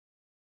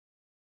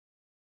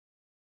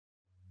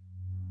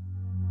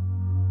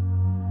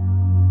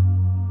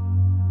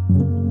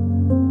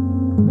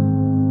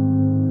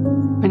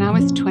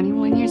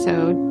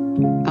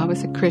old, I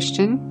was a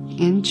Christian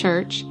in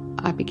church.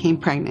 I became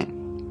pregnant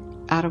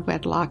out of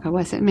wedlock. I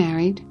wasn't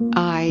married.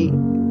 I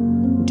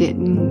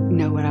didn't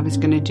know what I was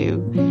going to do,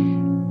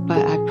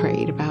 but I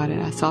prayed about it.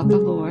 I sought the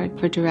Lord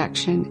for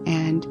direction,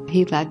 and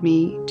He led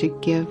me to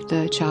give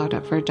the child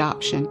up for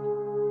adoption.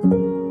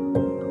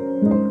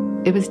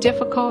 It was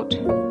difficult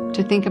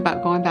to think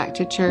about going back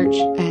to church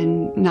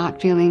and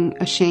not feeling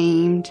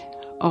ashamed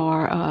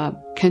or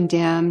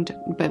condemned.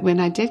 But when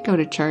I did go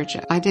to church,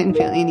 I didn't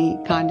feel any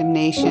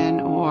condemnation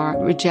or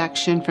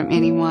rejection from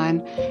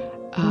anyone.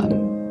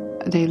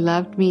 They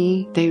loved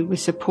me. They were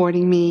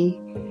supporting me,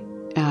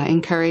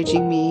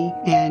 encouraging me.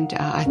 And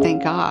I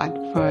thank God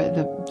for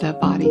the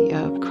body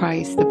of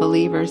Christ, the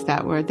believers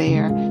that were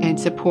there and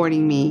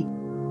supporting me.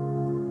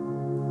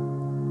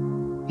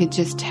 It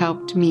just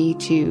helped me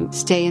to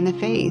stay in the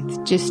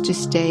faith, just to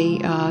stay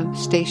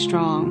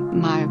strong.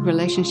 My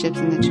relationships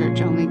in the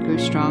church only grew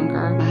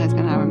stronger. My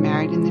husband and I were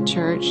married in the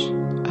church.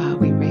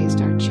 We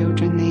raised our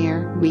children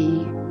there.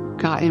 We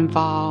got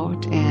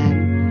involved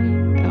and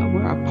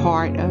were a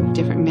part of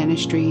different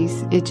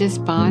ministries. It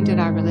just bonded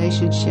our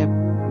relationship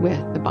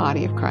with the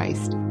body of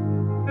Christ.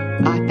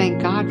 I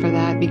thank God for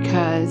that,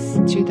 because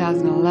in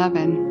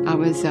 2011, I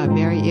was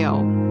very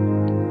ill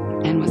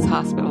and was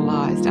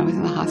hospitalized. I was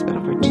in the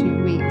hospital for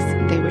 2 weeks.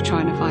 They were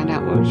trying to find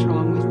out what was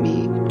wrong with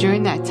me.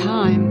 During that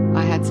time,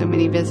 I had so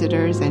many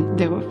visitors, and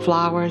there were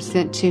flowers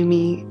sent to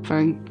me for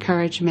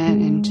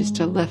encouragement and just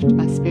to lift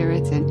my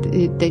spirits,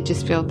 and they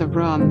just filled the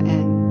room,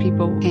 and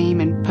people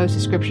came and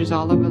posted scriptures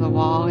all over the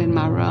wall in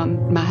my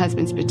room. My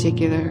husband's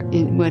particular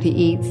in what he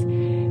eats.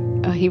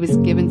 He was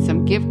given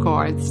some gift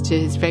cards to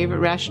his favorite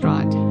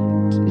restaurant,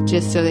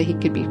 just so that he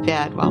could be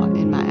fed while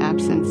in my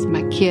absence.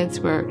 My kids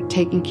were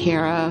taken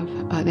care of.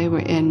 They were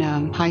in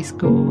high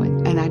school,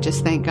 and I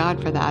just thank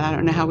God for that. I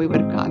don't know how we would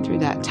have gone through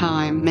that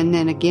time. And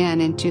then again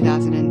in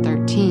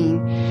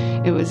 2013,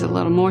 it was a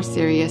little more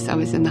serious. I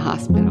was in the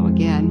hospital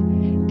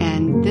again,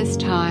 and this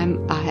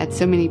time I had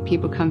so many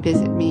people come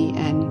visit me,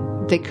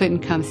 and they couldn't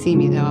come see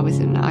me, though I was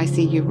in an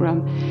ICU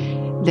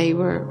room. They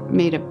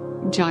made a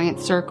giant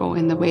circle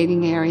in the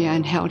waiting area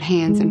and held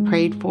hands and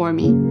prayed for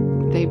me.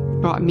 They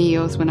brought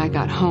meals when I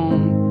got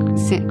home,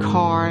 sent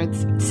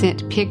cards,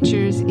 sent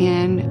pictures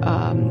in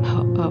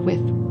with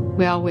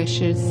well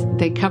wishes.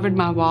 They covered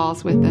my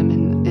walls with them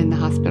in the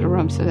hospital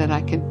room so that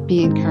I could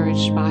be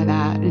encouraged by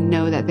that and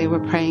know that they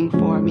were praying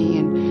for me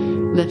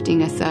and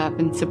lifting us up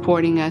and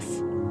supporting us.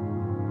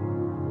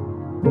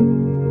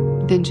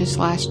 Then just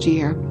last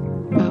year,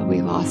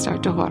 we lost our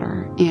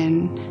daughter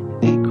in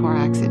a car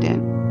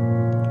accident.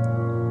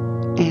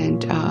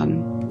 And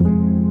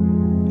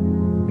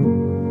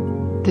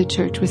the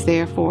church was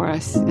there for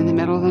us. In the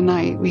middle of the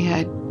night, we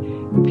had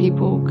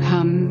people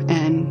come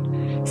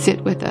and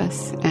sit with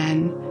us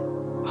and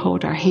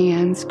hold our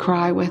hands,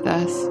 cry with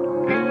us,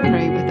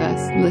 pray with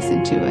us,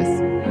 listen to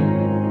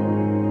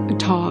us,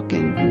 talk,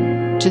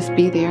 and just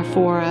be there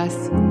for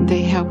us.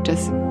 They helped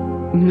us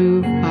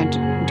move my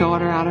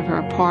daughter out of her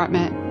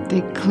apartment.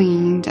 They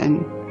cleaned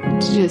and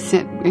just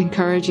sent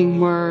encouraging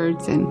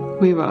words, and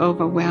we were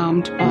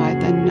overwhelmed by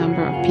the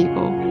number of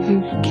people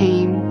who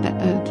came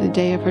the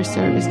day of her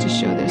service to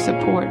show their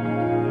support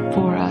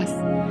for us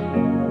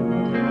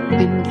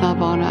and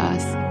love on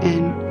us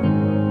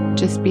and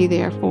just be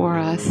there for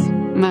us.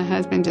 My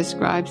husband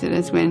describes it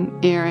as when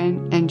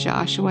Aaron and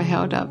Joshua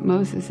held up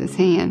Moses'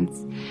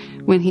 hands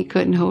when he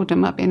couldn't hold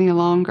him up any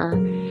longer.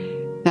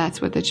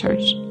 That's what the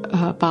church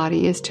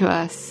body is to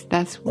us.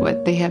 That's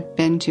what they have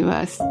been to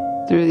us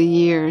through the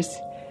years.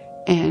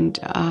 And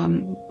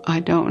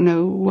I don't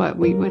know what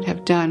we would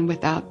have done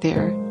without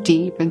their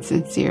deep and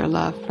sincere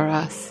love for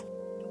us.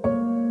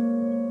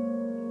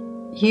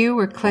 You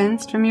were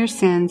cleansed from your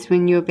sins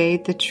when you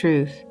obeyed the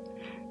truth.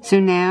 So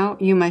now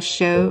you must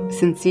show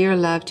sincere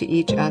love to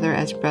each other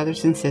as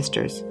brothers and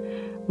sisters.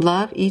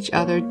 Love each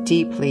other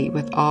deeply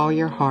with all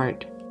your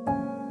heart.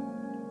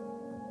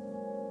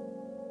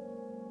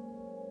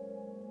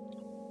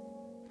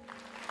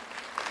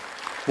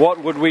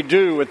 What would we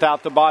do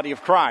without the body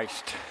of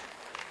Christ?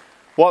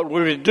 What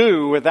would we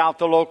do without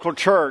the local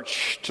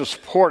church to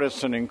support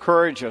us and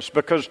encourage us?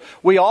 Because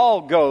we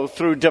all go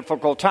through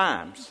difficult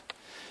times.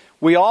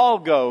 We all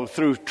go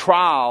through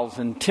trials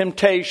and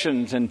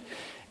temptations and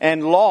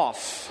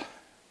loss.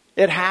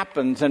 It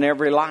happens in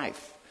every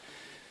life.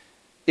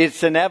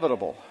 It's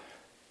inevitable.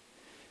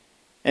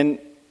 And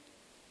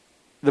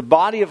the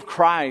body of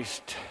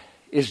Christ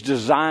is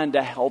designed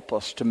to help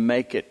us to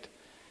make it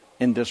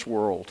in this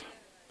world.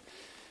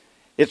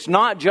 It's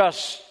not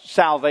just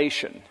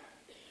salvation.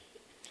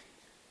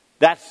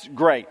 That's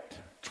great.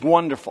 It's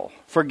wonderful.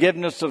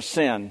 Forgiveness of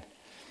sin.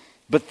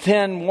 But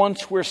then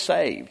once we're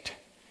saved,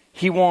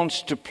 He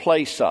wants to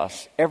place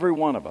us, every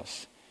one of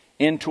us,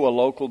 into a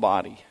local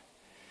body.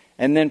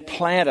 And then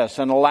plant us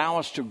and allow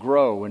us to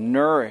grow and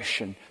nourish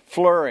and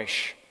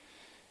flourish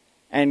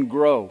and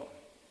grow.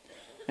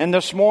 And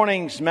this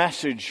morning's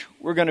message,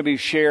 we're going to be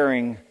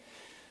sharing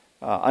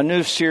a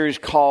new series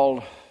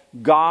called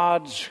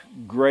God's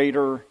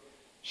Greater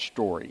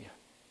Story.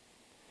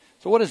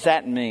 So what does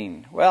that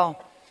mean?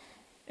 Well,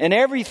 in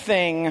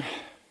everything,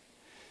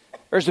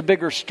 there's a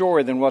bigger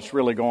story than what's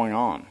really going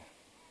on.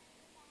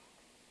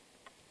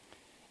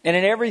 And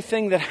in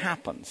everything that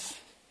happens,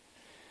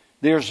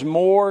 there's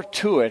more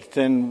to it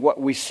than what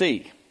we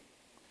see.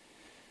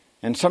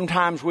 And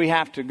sometimes we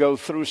have to go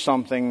through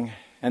something,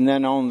 and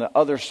then on the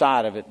other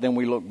side of it, then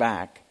we look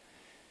back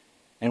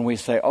and we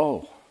say,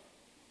 oh,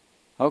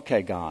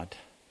 okay, God,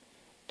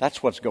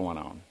 that's what's going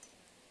on.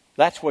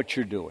 That's what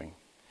you're doing.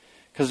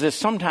 Because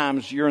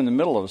sometimes you're in the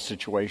middle of a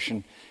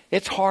situation,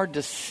 it's hard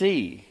to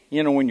see.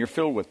 You know, when you're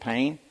filled with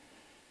pain,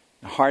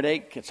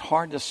 heartache, it's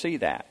hard to see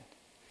that.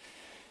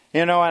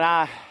 You know,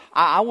 and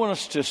I want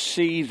us to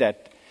see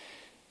that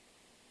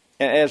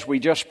as we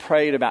just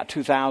prayed about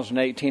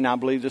 2018, I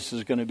believe this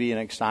is going to be an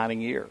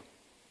exciting year.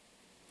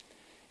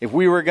 If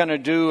we were going to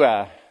do,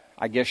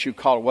 I guess you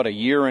call it, a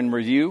year in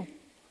review?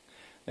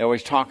 They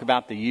always talk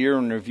about the year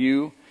in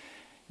review.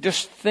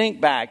 Just think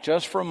back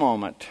just for a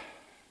moment.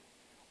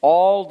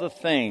 All the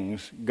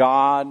things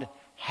God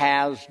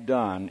has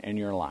done in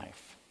your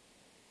life.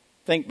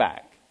 Think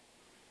back.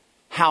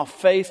 How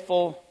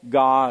faithful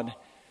God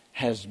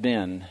has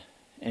been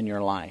in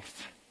your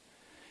life.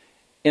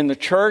 In the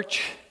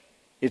church,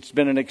 it's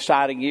been an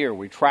exciting year.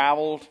 We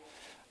traveled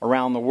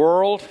around the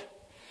world.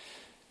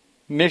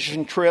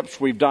 Mission trips.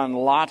 We've done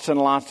lots and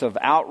lots of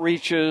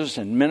outreaches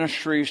and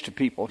ministries to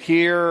people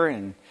here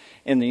and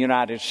in the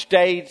United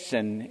States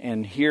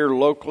and here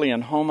locally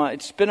in Houma.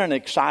 It's been an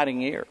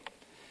exciting year.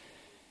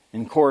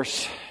 And of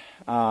course,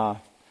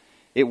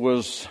 it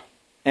was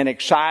an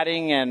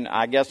exciting and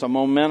I guess a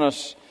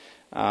momentous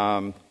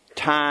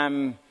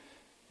time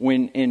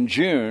when in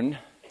June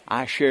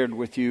I shared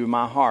with you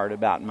my heart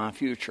about my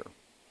future.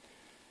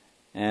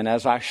 And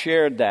as I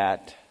shared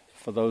that,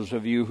 for those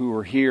of you who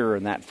were here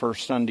in that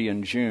first Sunday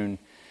in June,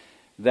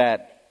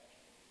 that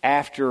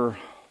after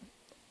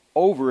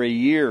over a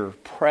year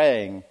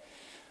praying,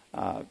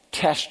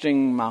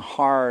 testing my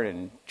heart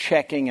and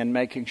checking and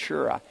making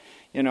sure,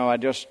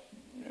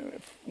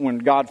 when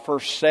God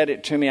first said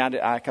it to me,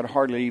 I could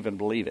hardly even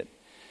believe it.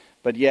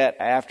 But yet,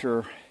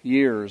 after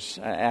years,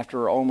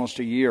 after almost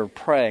a year of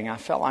praying, I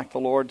felt like the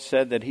Lord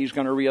said that He's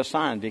going to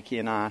reassign Vicki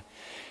and I,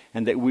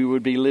 and that we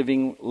would be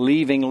leaving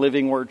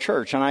Living Word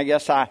Church. And I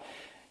guess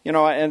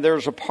and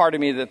there's a part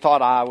of me that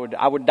thought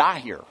I would die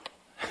here.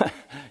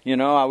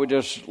 I would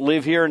just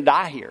live here and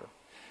die here.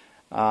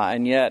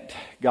 And yet,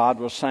 God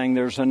was saying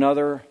there's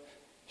another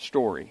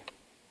story.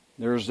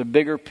 There's a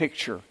bigger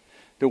picture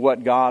to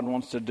what God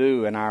wants to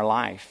do in our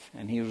life.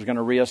 And He was going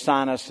to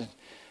reassign us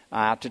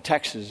out to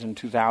Texas in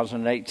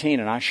 2018.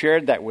 And I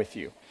shared that with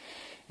you.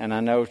 And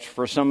I know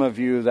for some of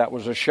you that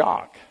was a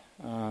shock.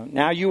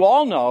 Now you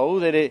all know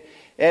that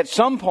at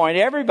some point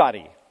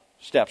everybody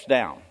steps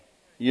down.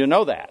 You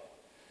know that.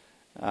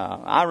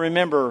 I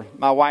remember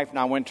my wife and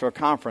I went to a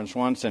conference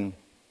once, and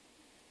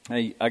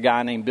a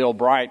guy named Bill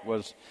Bright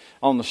was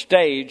on the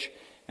stage,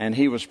 and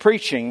he was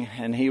preaching,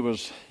 and he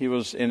was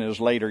in his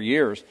later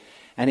years,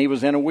 and he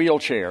was in a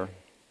wheelchair,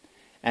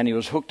 and he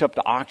was hooked up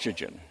to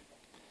oxygen,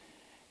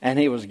 and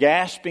he was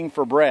gasping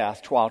for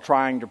breath while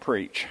trying to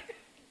preach.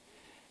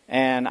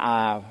 And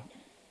I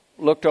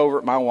looked over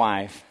at my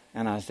wife,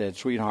 and I said,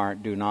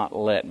 "Sweetheart, do not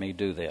let me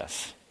do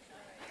this.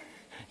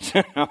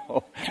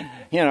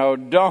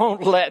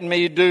 Don't let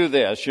me do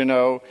this."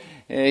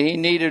 He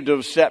needed to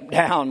have stepped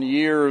down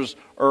years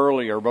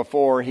earlier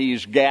before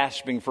he's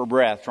gasping for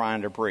breath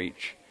trying to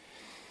preach.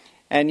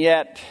 And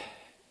yet,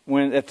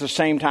 when at the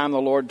same time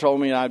the Lord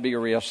told me I'd be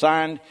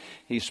reassigned,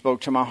 He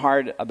spoke to my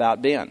heart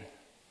about Ben,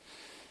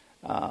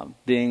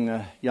 being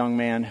the young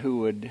man who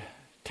would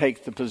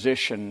take the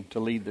position to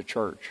lead the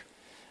church.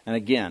 And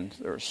again,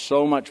 there's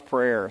so much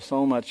prayer,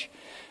 so much,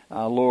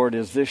 Lord,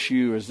 is this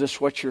you? Is this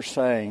what you're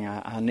saying?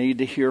 I need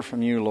to hear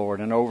from you,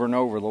 Lord. And over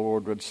the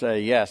Lord would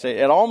say yes.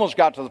 It almost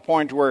got to the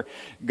point where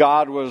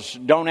God was,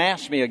 don't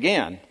ask me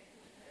again.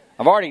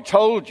 I've already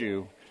told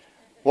you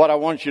what I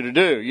want you to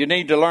do. You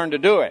need to learn to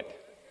do it.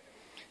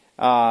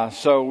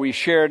 So we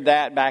shared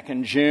that back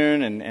in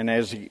June. And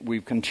as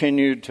we've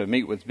continued to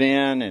meet with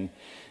Ben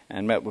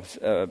and met with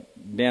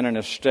Ben and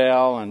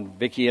Estelle and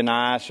Vicki and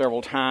I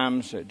several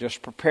times,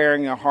 just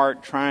preparing their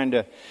heart, trying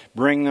to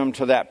bring them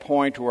to that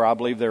point where I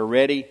believe they're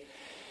ready.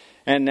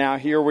 And now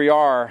here we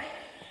are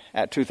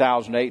at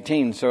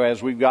 2018. So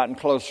as we've gotten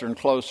closer and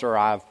closer,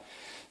 I've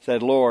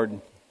said, Lord,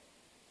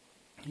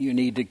 you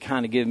need to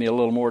kind of give me a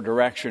little more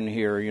direction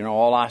here.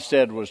 All I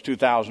said was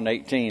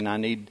 2018. I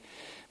need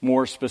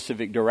more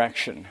specific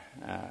direction.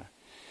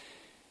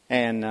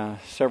 And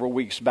several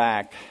weeks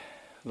back,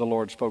 the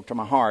Lord spoke to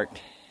my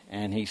heart.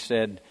 And He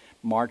said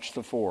March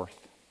the 4th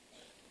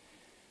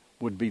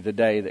would be the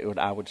day that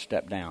I would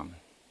step down,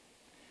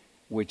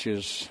 which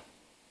is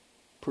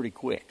pretty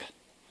quick,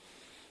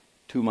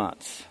 2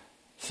 months.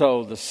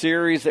 So the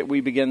series that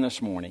we begin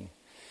this morning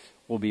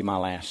will be my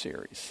last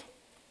series.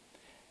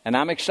 And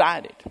I'm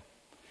excited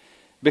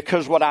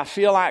because what I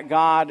feel like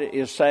God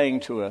is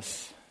saying to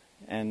us,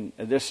 and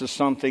this is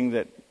something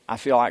that I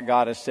feel like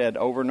God has said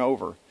over and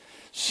over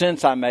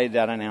since I made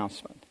that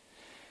announcement.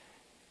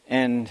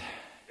 And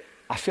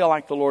I feel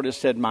like the Lord has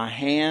said, my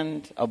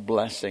hand of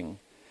blessing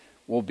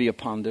will be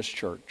upon this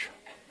church.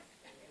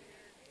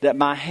 That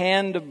my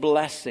hand of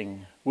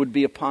blessing would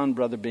be upon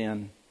Brother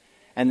Ben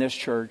and this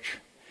church.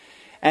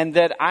 And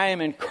that I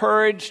am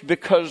encouraged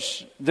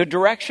because the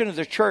direction of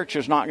the church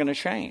is not going to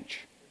change.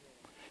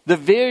 The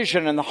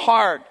vision and the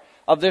heart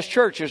of this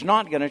church is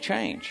not going to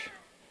change.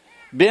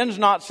 Ben's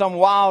not some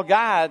wild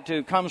guy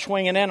to come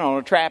swinging in on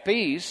a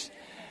trapeze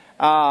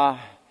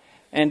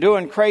and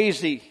doing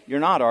crazy. You're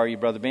not, are you,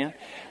 Brother Ben?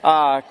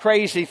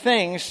 Crazy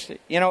things.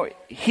 You know,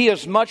 he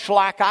is much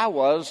like I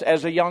was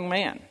as a young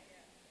man.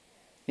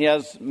 He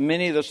has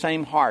many of the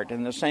same heart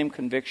and the same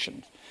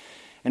convictions.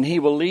 And he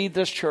will lead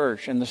this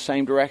church in the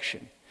same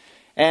direction.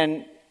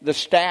 And the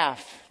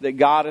staff that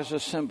God has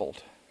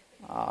assembled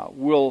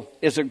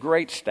is a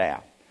great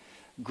staff.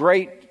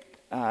 Great,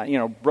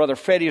 Brother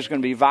Freddie is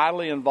going to be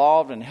vitally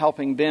involved in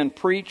helping Ben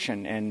preach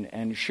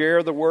and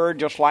share the word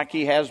just like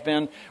he has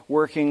been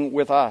working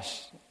with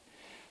us.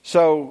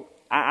 So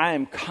I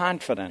am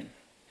confident.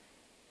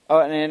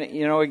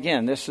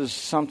 Again, this is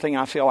something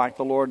I feel like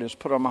the Lord has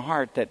put on my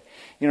heart that,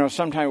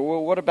 sometimes,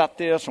 well, what about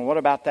this and what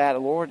about that?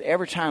 Lord,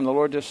 every time the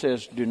Lord just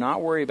says, do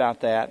not worry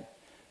about that.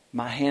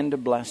 My hand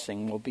of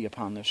blessing will be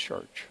upon this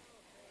church.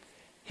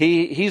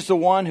 He's the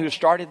one who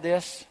started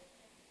this.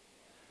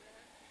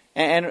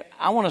 And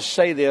I want to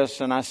say this,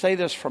 and I say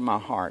this from my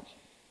heart,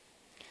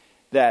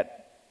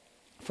 that,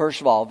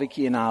 first of all,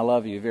 Vicki and I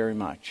love you very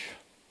much.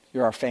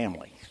 You're our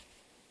family,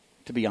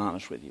 to be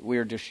honest with you.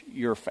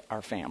 You're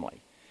our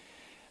family.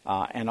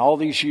 And all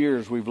these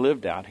years we've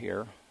lived out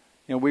here,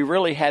 we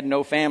really had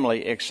no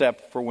family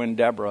except for when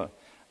Deborah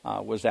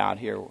was out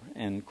here.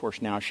 And, of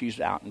course, now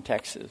she's out in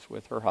Texas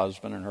with her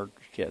husband and her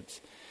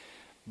kids.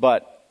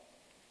 But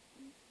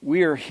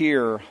we are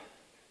here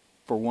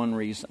for one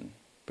reason,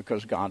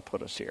 because God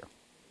put us here.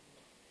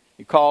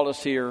 He called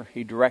us here.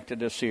 He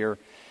directed us here.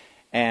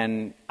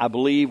 And I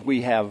believe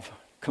we have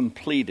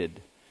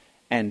completed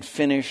and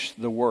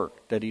finished the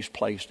work that He's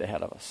placed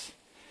ahead of us.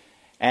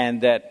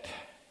 And that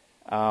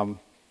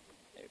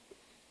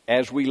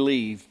as we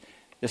leave,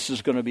 this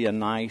is going to be a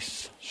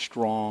nice,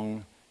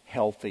 strong,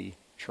 healthy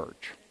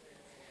church.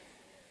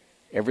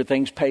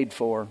 Everything's paid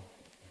for.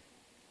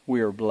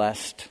 We are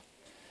blessed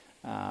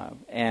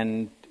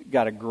and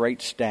got a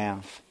great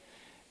staff.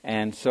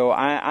 And so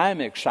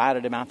I'm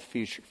excited about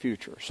the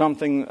future.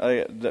 Something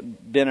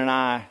that Ben and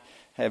I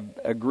have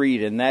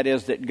agreed, and that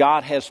is that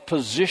God has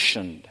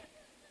positioned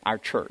our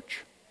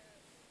church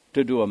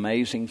to do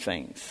amazing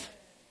things.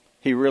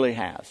 He really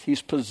has.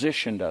 He's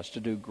positioned us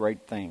to do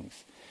great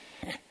things.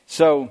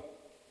 So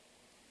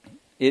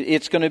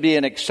it's going to be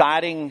an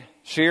exciting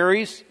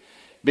series,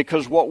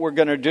 because what we're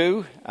going to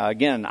do,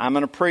 again, I'm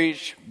going to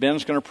preach,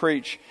 Ben's going to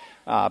preach,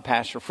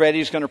 Pastor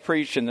Freddie's going to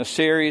preach in the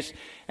series,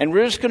 and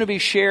we're just going to be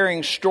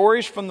sharing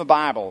stories from the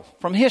Bible,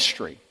 from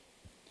history,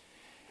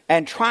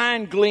 and try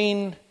and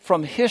glean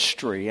from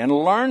history and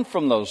learn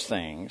from those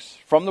things,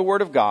 from the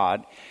Word of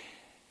God,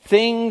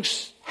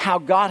 things, how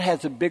God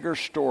has a bigger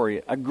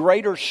story, a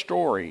greater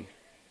story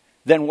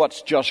than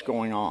what's just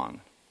going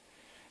on.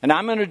 And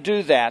I'm going to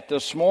do that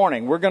this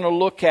morning. We're going to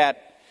look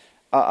at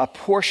a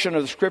portion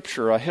of the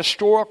Scripture, a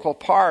historical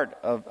part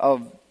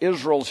of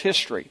Israel's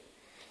history.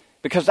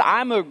 Because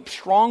I'm a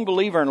strong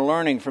believer in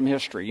learning from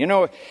history.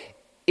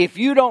 If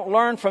you don't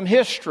learn from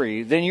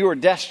history, then you are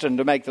destined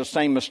to make the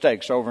same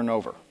mistakes over and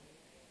over.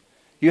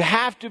 You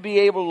have to be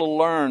able to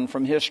learn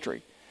from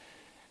history.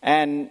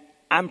 And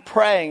I'm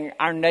praying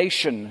our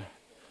nation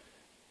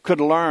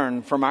could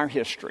learn from our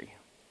history.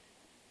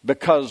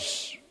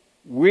 Because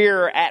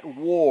we're at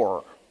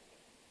war.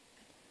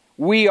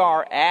 We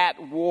are at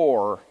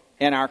war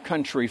in our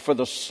country for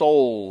the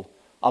soul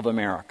of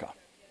America.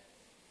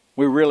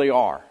 We really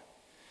are.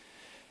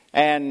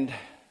 And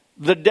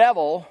the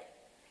devil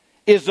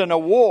is in a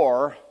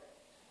war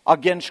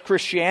against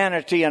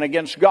Christianity and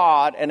against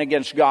God and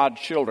against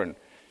God's children.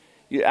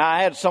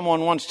 I had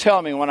someone once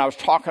tell me when I was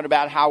talking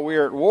about how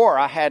we're at war,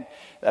 I had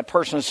that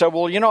person say,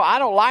 well, I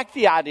don't like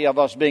the idea of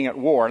us being at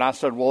war. And I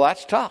said, well,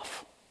 that's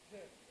tough.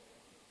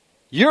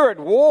 You're at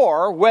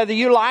war whether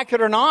you like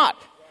it or not.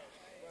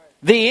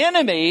 The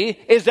enemy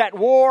is at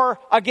war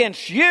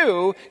against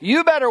you.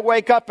 You better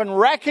wake up and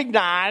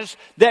recognize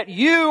that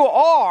you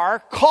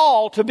are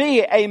called to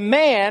be a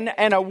man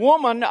and a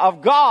woman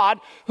of God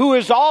who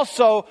is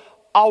also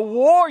a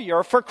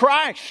warrior for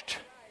Christ.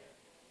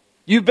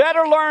 You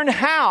better learn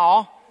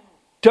how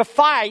to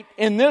fight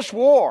in this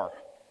war,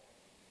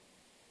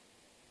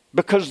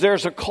 because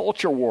there's a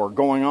culture war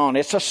going on.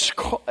 It's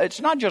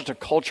not just a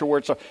culture war.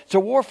 It's a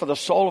war for the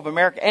soul of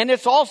America, and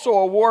it's also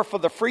a war for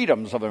the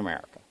freedoms of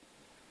America.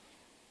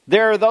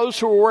 There are those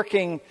who are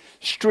working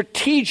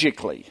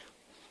strategically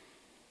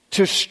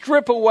to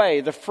strip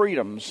away the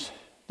freedoms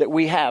that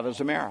we have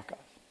as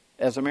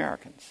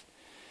Americans.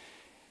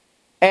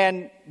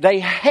 And they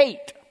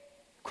hate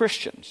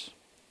Christians.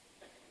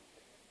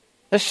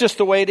 That's just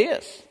the way it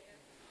is.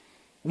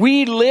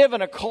 We live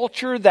in a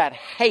culture that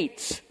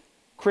hates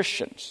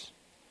Christians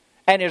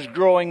and is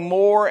growing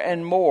more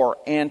and more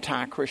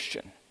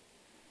anti-Christian.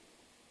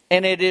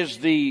 And it is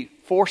the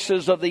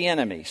forces of the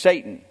enemy,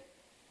 Satan,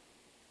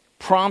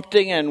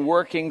 prompting and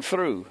working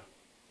through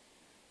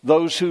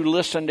those who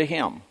listen to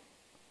him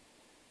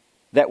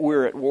that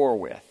we're at war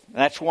with.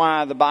 That's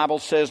why the Bible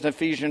says in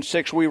Ephesians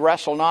 6, we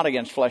wrestle not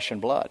against flesh and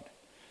blood,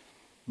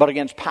 but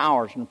against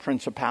powers and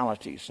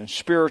principalities and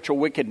spiritual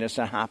wickedness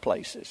in high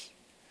places.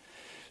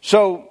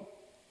 So,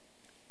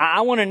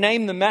 I want to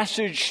name the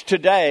message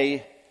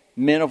today,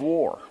 Men of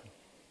War.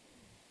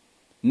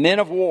 Men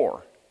of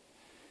War.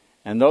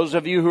 And those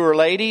of you who are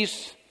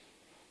ladies,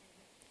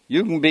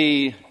 you can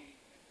be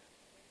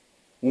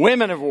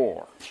women of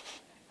war.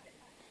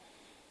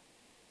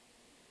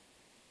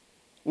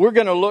 We're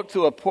going to look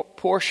through a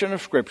portion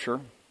of Scripture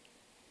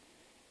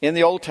in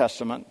the Old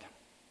Testament.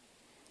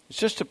 It's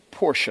just a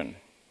portion.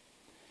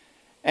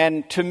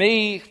 And to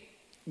me,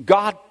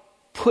 God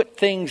put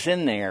things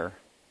in there,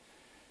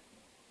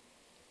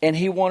 and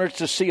He wanted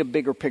to see a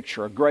bigger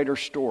picture, a greater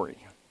story.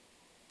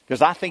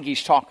 Because I think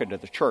He's talking to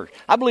the church.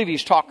 I believe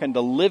He's talking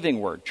to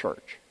Living Word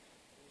Church.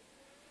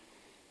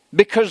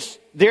 Because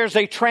there's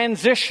a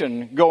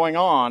transition going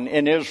on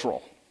in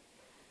Israel.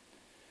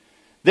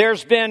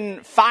 There's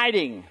been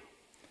fighting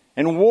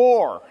and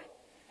war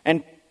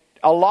and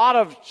a lot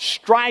of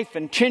strife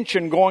and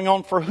tension going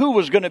on for who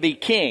was going to be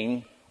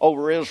king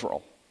over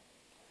Israel.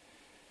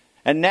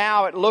 And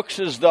now it looks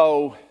as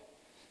though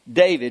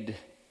David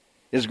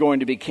is going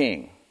to be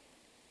king.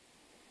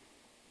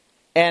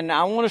 And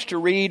I want us to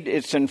read,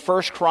 it's in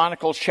 1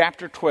 Chronicles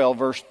chapter 12,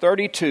 verse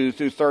 32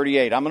 through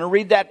 38. I'm going to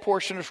read that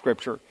portion of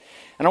Scripture.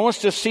 And I want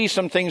us to see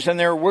some things in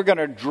there. We're going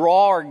to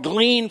draw or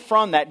glean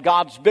from that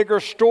God's bigger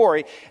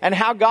story and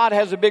how God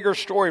has a bigger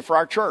story for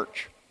our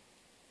church.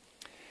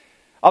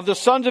 Of the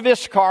sons of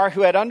Issachar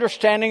who had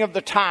understanding of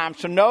the times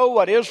to know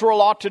what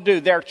Israel ought to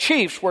do, their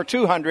chiefs were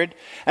 200,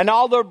 and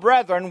all their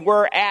brethren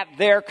were at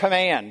their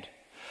command.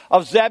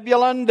 Of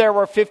Zebulun there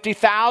were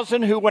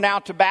 50,000 who went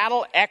out to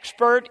battle,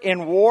 expert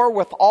in war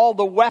with all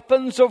the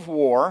weapons of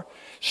war,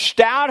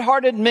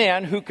 stout-hearted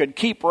men who could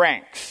keep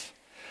ranks.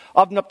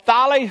 Of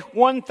Naphtali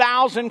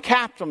 1,000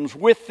 captains,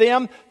 with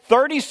them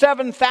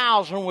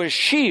 37,000 with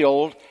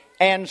shield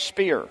and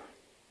spear.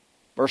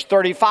 Verse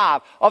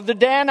 35, of the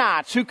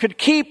Danites who could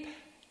keep,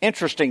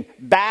 interesting,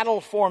 battle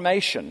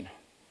formation,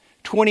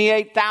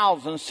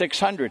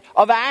 28,600.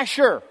 Of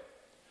Asher,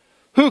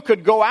 who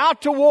could go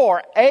out to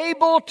war,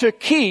 able to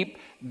keep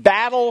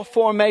battle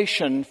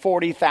formation,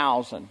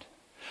 40,000.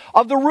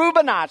 Of the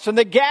Reubenites and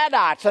the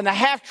Gadites and the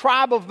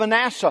half-tribe of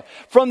Manasseh,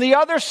 from the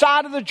other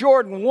side of the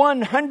Jordan,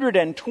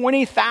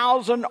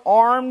 120,000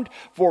 armed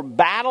for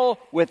battle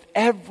with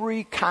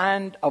every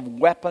kind of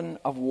weapon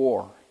of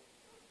war.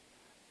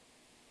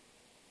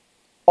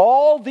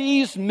 All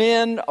these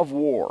men of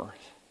war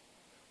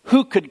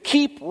who could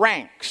keep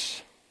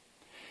ranks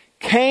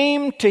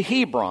came to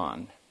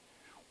Hebron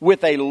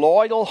with a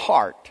loyal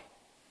heart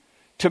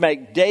to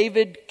make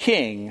David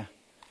king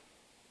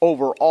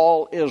over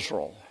all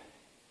Israel.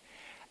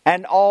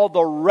 And all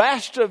the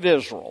rest of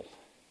Israel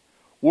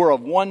were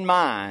of one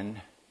mind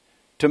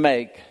to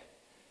make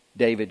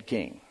David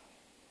king.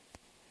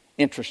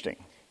 Interesting.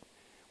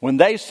 When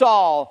they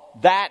saw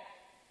that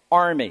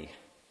army,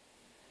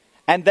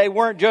 and they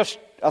weren't just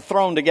a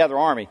thrown together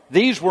army,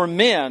 these were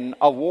men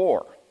of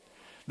war.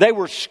 They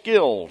were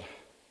skilled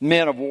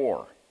men of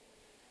war.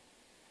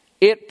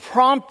 It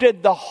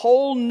prompted the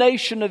whole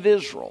nation of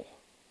Israel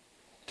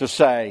to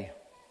say,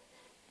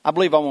 I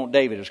believe I want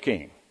David as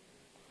king.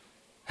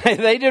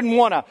 They didn't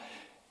want to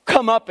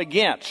come up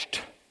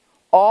against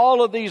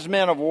all of these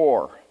men of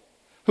war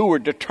who were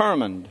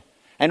determined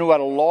and who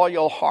had a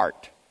loyal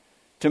heart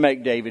to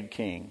make David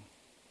king.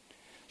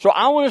 So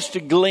I want us to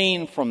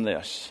glean from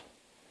this.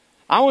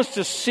 I want us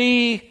to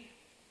see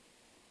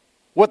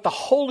what the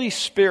Holy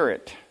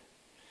Spirit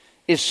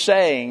is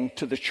saying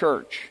to the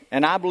church.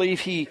 And I believe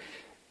He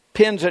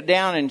pins it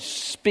down and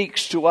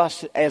speaks to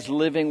us as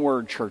Living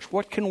Word Church.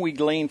 What can we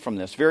glean from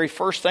this? Very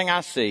first thing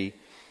I see,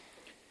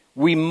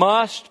 we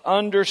must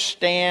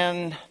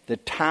understand the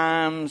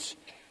times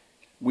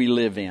we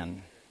live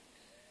in.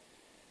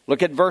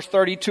 Look at verse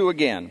 32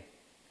 again.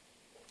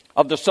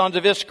 Of the sons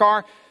of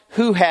Issachar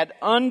who had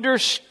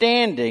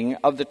understanding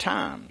of the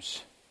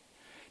times,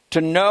 to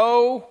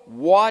know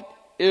what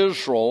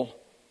Israel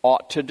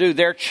ought to do.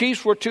 Their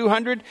chiefs were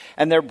 200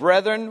 and their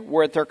brethren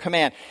were at their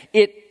command.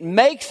 It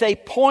makes a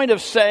point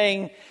of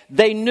saying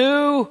they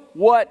knew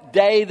what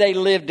day they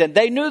lived in.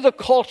 They knew the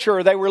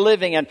culture they were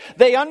living in.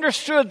 They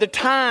understood the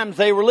times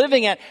they were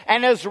living in.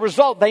 And as a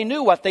result, they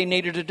knew what they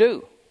needed to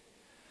do.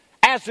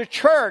 As a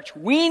church,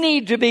 we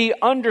need to be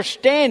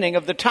understanding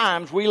of the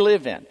times we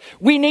live in.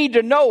 We need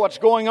to know what's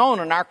going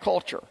on in our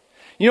culture.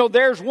 You know,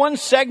 there's one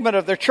segment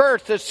of the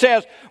church that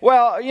says,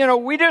 well, you know,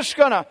 we're just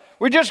gonna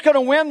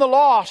win the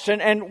lost,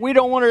 and we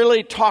don't want to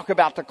really talk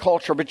about the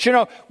culture. But you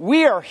know,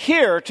 we are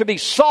here to be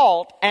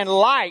salt and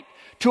light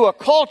to a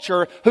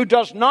culture who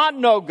does not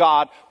know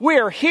God. We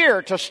are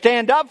here to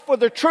stand up for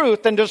the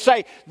truth and to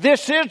say,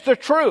 this is the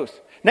truth.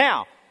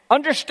 Now,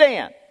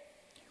 understand,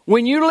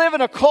 when you live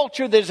in a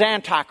culture that's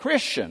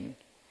anti-Christian,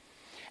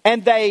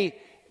 and they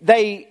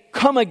they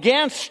come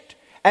against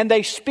and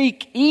they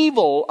speak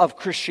evil of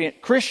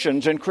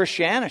Christians and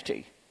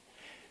Christianity.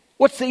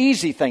 What's the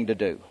easy thing to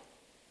do?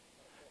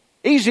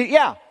 Easy,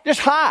 yeah, just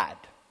hide.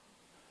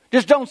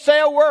 Just don't say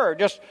a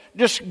word.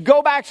 Just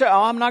go back and say,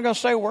 I'm not going to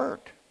say a word.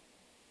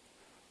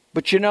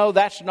 But you know,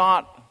 that's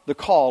not the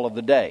call of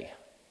the day.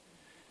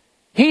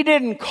 He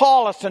didn't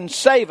call us and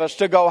save us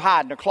to go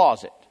hide in a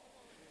closet.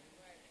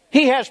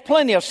 He has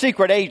plenty of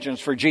secret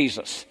agents for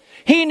Jesus.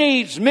 He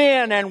needs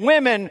men and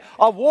women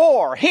of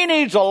war. He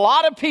needs a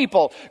lot of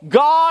people,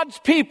 God's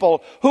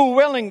people, who are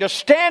willing to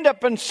stand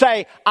up and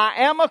say,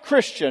 I am a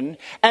Christian,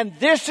 and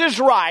this is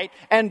right,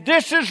 and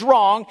this is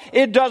wrong.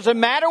 It doesn't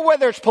matter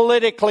whether it's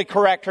politically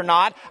correct or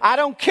not. I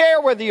don't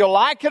care whether you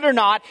like it or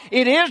not.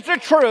 It is the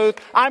truth.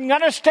 I'm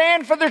going to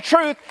stand for the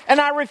truth,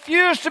 and I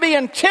refuse to be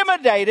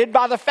intimidated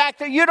by the fact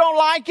that you don't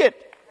like it.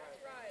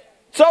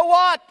 So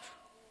what?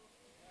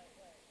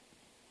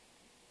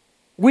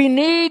 We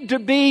need to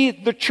be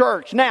the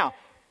church. Now,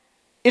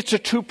 it's a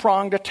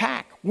two-pronged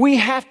attack. We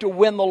have to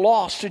win the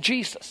lost to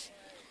Jesus.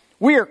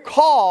 We are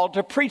called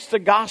to preach the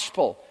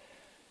gospel,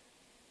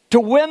 to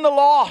win the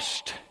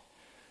lost,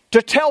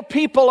 to tell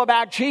people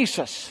about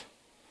Jesus.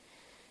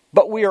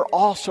 But we are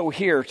also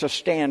here to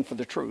stand for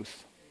the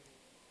truth.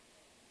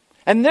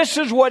 And this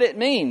is what it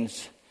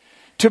means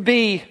to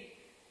be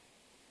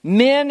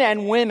men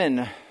and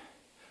women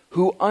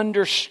who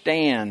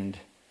understand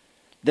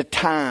the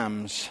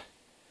times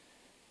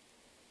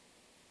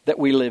that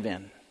we live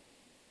in.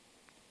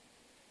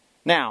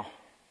 Now,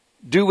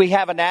 do we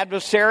have an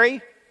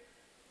adversary?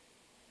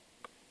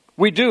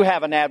 We do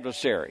have an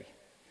adversary.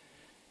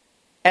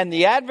 And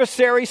the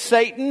adversary,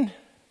 Satan,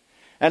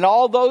 and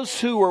all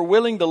those who are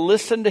willing to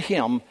listen to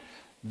him,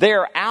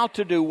 they're out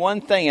to do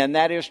one thing, and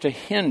that is to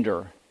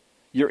hinder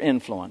your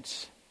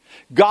influence.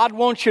 God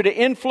wants you to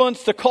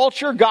influence the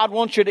culture. God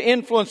wants you to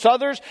influence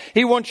others.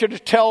 He wants you to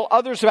tell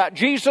others about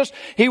Jesus.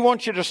 He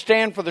wants you to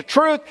stand for the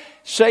truth.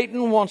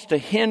 Satan wants to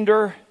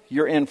hinder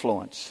your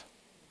influence.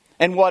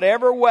 In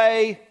whatever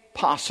way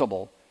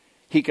possible,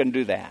 he can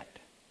do that.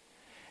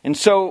 And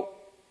so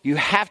you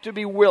have to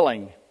be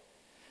willing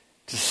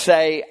to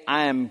say,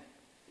 I am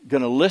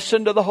going to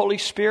listen to the Holy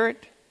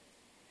Spirit,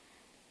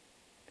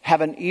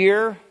 have an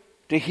ear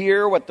to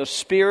hear what the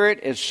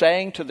Spirit is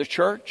saying to the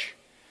church,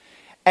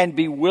 and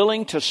be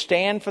willing to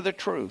stand for the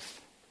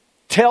truth.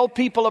 Tell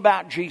people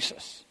about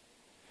Jesus.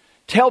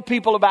 Tell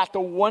people about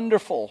the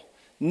wonderful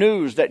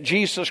news that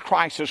Jesus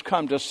Christ has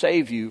come to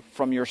save you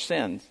from your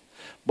sins.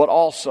 But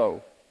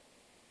also,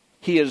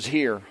 He is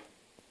here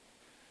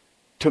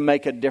to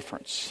make a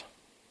difference.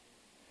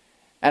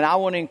 And I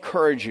want to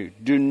encourage you,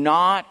 do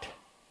not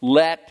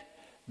let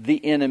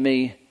the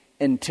enemy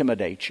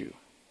intimidate you.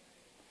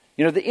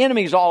 You know, the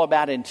enemy is all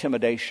about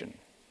intimidation.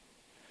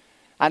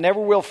 I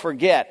never will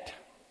forget,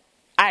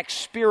 I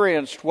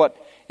experienced what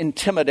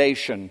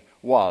intimidation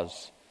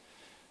was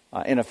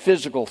in a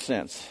physical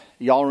sense.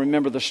 Y'all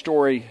remember the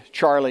story,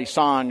 Charlie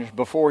Sange,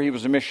 before he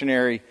was a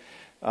missionary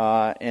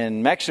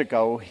in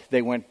Mexico,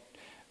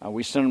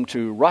 we sent him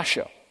to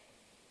Russia.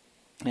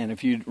 And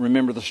if you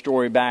remember the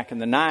story back in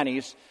the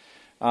 90s,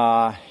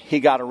 he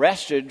got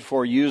arrested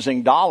for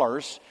using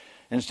dollars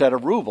instead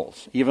of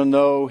rubles. Even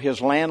though his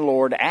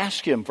landlord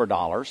asked him for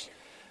dollars,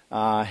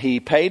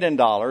 he paid in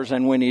dollars,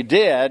 and when he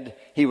did,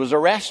 he was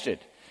arrested.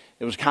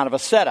 It was kind of a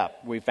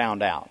setup, we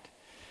found out.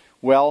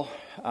 Well,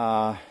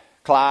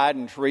 Clyde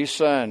and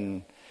Teresa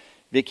and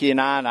Vicki and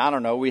I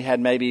don't know, we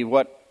had maybe,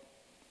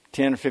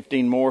 10 or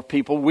 15 more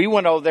people. We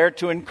went over there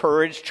to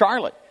encourage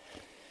Charlie.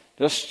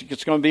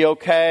 It's going to be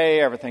okay.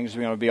 Everything's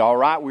going to be all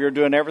right. We were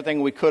doing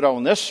everything we could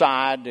on this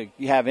side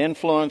to have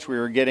influence. We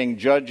were getting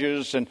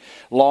judges and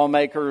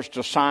lawmakers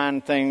to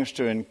sign things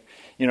to,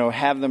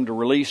 have them to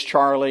release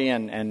Charlie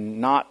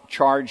and not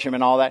charge him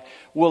and all that.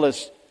 Well,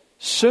 as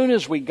soon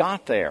as we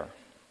got there,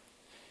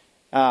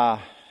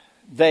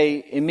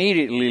 they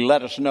immediately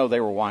let us know they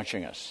were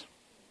watching us.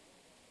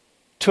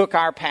 Took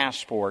our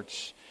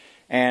passports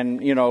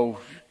and,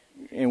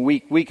 and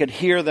we could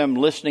hear them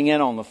listening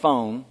in on the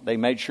phone. They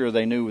made sure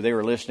they knew they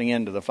were listening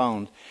into the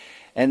phones.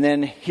 And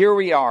then here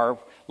we are,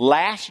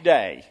 last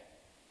day.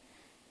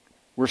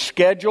 We're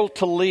scheduled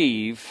to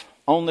leave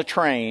on the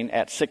train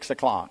at 6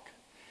 o'clock.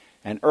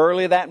 And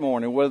early that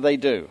morning, what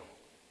do?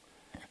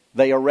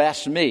 They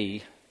arrest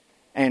me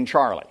and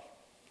Charlie.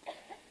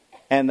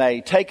 And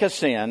they take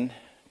us in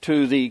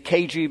to the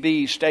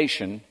KGB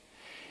station,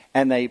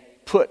 and they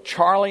put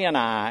Charlie and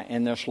I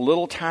in this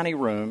little tiny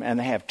room, and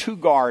they have 2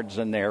 guards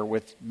in there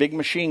with big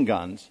machine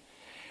guns.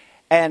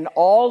 And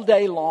all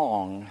day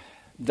long,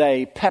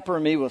 they pepper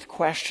me with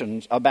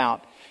questions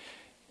about,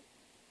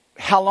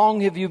 how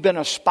long have you been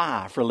a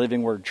spy for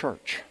Living Word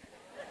Church?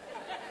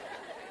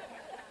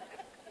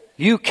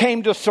 You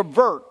came to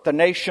subvert the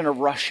nation of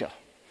Russia.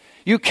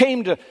 You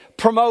came to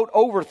promote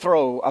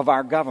overthrow of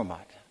our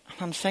government.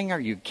 I'm saying, are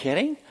you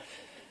kidding?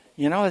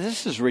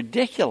 This is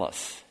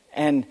ridiculous.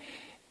 And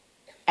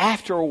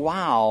after a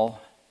while,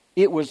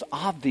 it was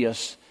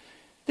obvious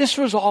this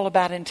was all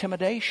about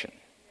intimidation.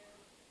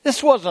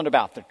 This wasn't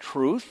about the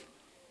truth.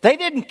 They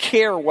didn't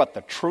care what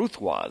the truth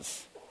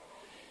was.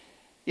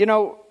 You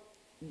know,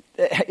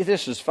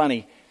 this is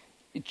funny.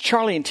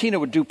 Charlie and Tina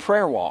would do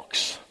prayer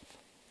walks.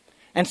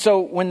 And so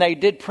when they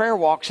did prayer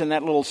walks in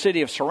that little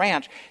city of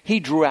Saransk, he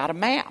drew out a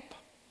map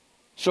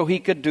so he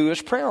could do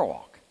his prayer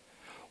walk.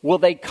 Well,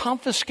 they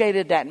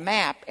confiscated that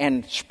map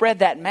and spread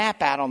that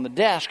map out on the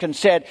desk and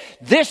said,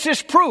 "This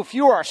is proof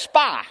you are a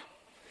spy.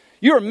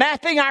 You're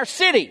mapping our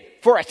city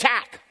for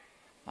attack."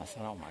 I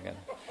said, "Oh my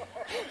goodness."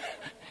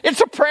 It's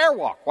a prayer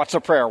walk. What's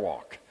a prayer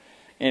walk?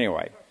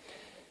 Anyway,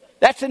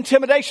 that's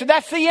intimidation.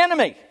 That's the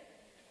enemy.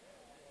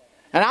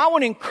 And I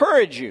want to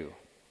encourage you,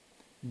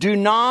 do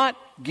not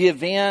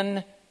give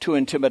in to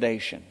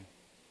intimidation,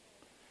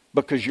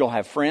 because you'll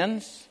have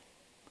friends,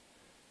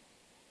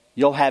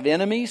 you'll have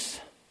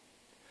enemies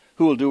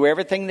who will do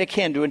everything they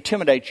can to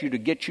intimidate you, to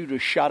get you to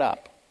shut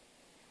up.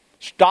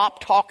 Stop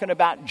talking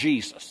about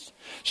Jesus.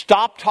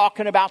 Stop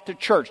talking about the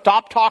church.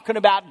 Stop talking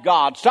about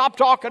God. Stop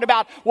talking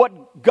about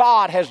what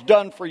God has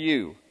done for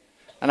you.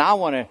 And I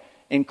want to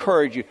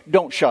encourage you,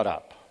 don't shut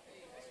up.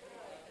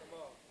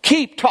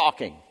 Keep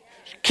talking.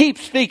 Keep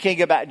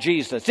speaking about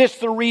Jesus. It's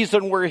the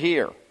reason we're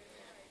here.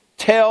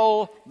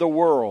 Tell the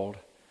world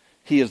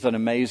He is an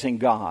amazing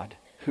God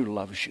who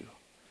loves you.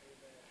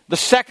 The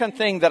second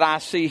thing that I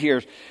see here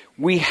is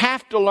we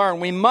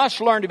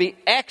must learn to be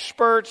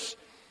experts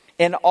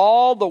in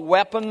all the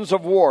weapons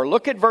of war.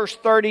 Look at verse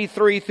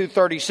 33 through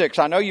 36.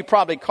 I know you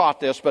probably caught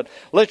this, but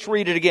let's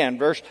read it again.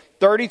 Verse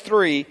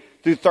 33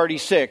 through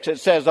 36. It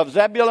says, "Of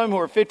Zebulun, who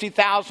were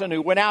 50,000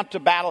 who went out to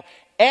battle,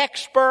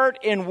 expert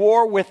in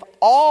war with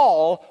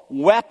all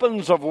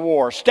weapons of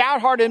war,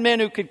 stout-hearted men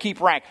who could keep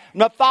rank.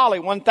 Naphtali,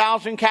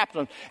 1,000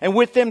 captains, and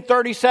with them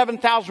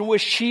 37,000 with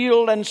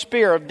shield and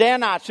spear. Of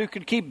Danites, who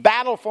could keep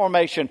battle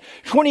formation,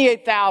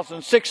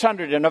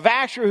 28,600. And of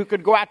Asher, who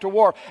could go out to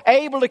war,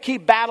 able to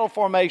keep battle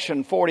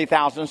formation,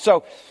 40,000.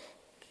 So,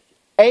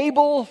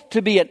 able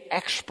to be an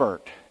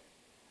expert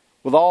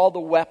with all the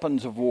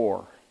weapons of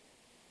war.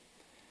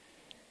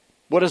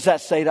 What does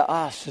that say to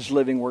us as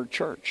Living Word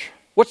Church?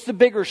 What's the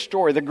bigger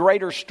story, the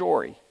greater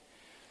story?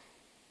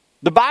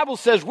 The Bible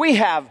says we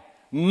have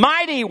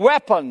mighty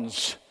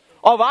weapons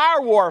of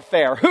our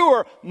warfare.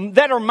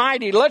 That are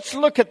mighty? Let's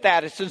look at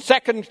that. It's in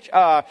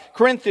 2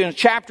 Corinthians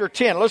chapter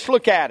 10. Let's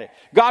look at it.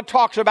 God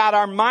talks about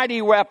our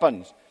mighty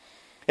weapons.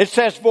 It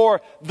says,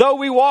 "For though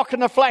we walk in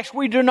the flesh,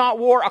 we do not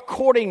war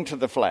according to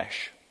the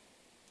flesh.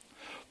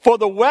 For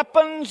the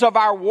weapons of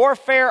our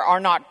warfare are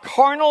not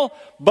carnal,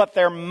 but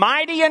they're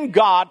mighty in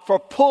God for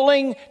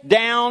pulling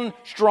down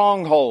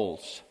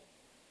strongholds,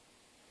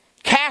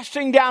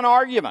 casting down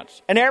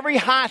arguments, and every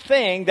high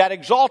thing that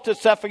exalts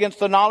itself against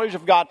the knowledge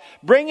of God,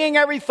 bringing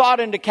every thought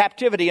into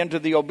captivity into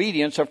the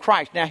obedience of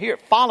Christ." Now here,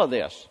 follow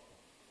this.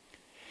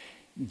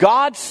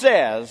 God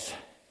says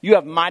you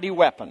have mighty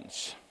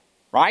weapons,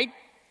 right?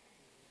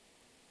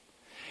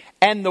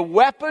 And the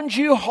weapons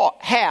you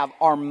have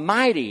are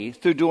mighty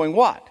through doing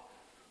what?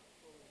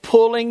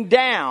 Pulling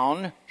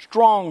down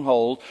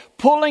strongholds,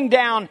 pulling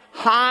down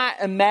high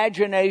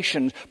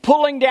imaginations,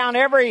 pulling down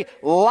every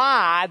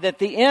lie that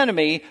the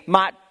enemy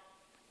might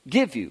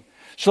give you.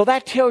 So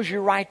that tells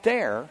you right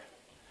there.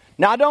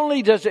 Not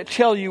only does it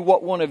tell you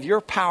what one of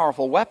your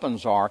powerful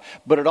weapons are,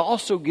 but it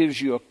also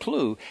gives you a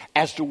clue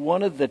as to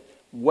one of the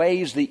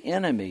ways the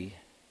enemy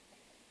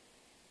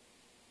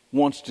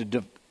wants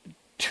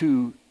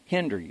to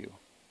hinder you.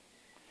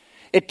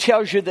 It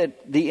tells you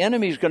that the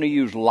enemy is going to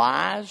use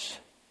lies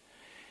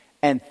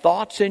and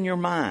thoughts in your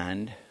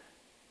mind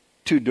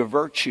to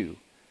divert you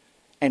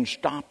and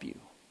stop you.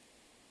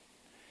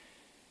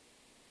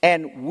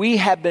 And we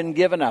have been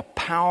given a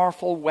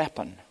powerful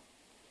weapon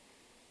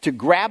to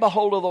grab a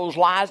hold of those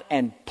lies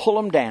and pull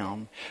them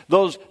down.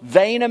 Those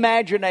vain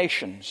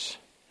imaginations,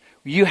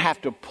 you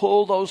have to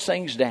pull those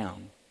things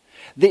down.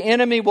 The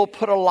enemy will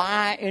put a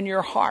lie in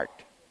your heart.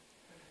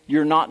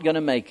 You're not going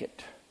to make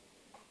it.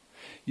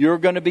 You're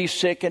going to be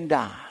sick and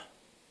die.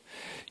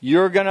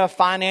 You're going to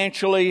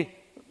financially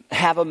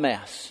have a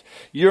mess.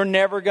 You're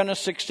never going to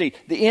succeed.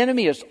 The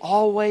enemy is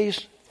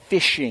always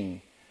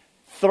fishing,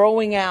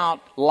 throwing out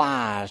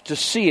lies to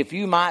see if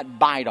you might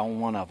bite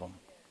on one of them.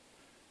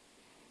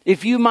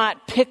 If you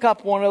might pick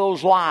up one of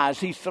those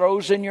lies he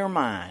throws in your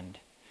mind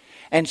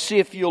and see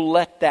if you'll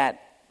let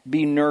that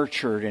be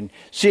nurtured and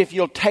see if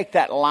you'll take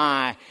that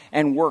lie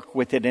and work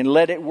with it and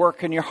let it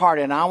work in your heart.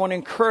 And I want to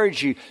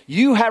encourage you,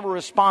 you have a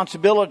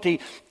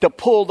responsibility to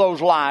pull those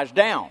lies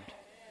down.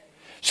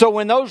 So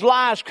when those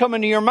lies come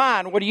into your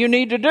mind, what do you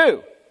need to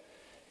do?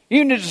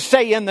 You need to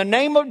say, "In the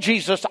name of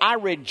Jesus, I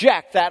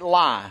reject that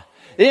lie."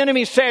 The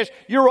enemy says,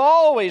 you're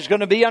always going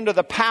to be under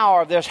the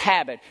power of this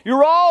habit.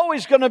 You're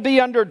always going to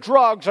be under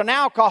drugs and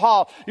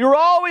alcohol. You're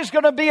always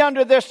going to be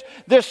under this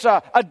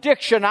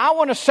addiction. I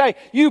want to say,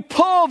 you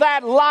pull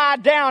that lie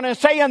down and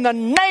say, "In the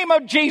name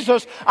of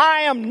Jesus,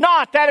 I am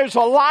not." That is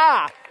a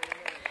lie.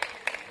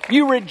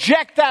 You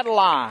reject that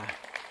lie.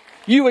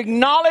 You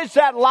acknowledge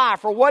that lie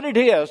for what it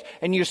is,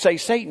 and you say,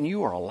 "Satan,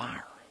 you are a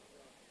liar.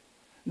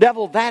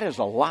 Devil, that is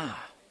a lie."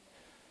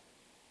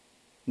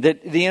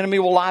 That the enemy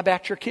will lie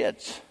about your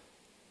kids.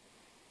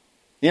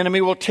 The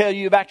enemy will tell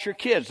you about your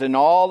kids and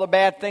all the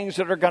bad things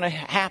that are going to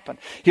happen.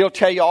 He'll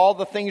tell you all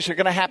the things that are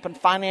going to happen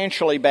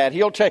financially bad.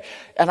 He'll tell you,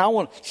 and I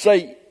want to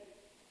say,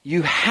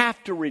 you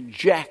have to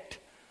reject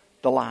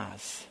the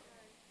lies.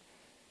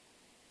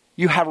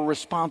 You have a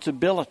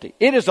responsibility.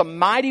 It is a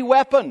mighty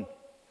weapon.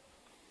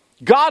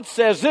 God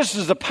says this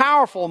is a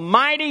powerful,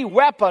 mighty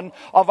weapon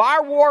of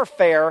our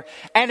warfare,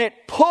 and it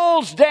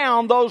pulls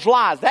down those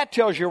lies. That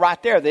tells you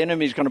right there the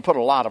enemy's going to put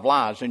a lot of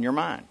lies in your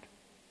mind.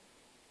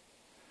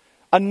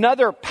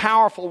 Another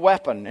powerful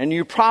weapon, and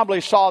you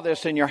probably saw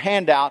this in your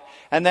handout,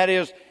 and that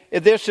is,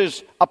 this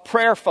is a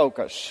prayer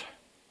focus.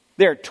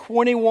 There are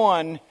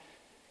 21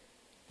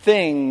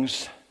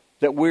 things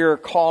that we're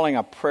calling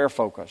a prayer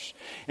focus.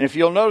 And if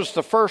you'll notice,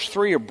 the first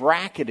 3 are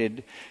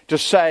bracketed to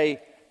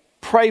say,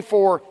 pray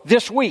for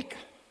this week.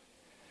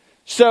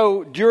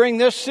 So during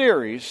this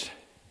series,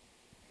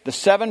 the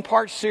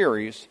 7-part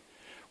series,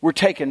 we're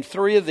taking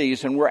 3 of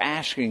these and we're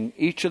asking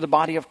each of the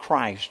body of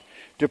Christ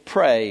to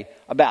pray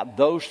about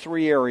those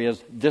 3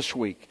 areas this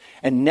week.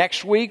 And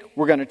next week,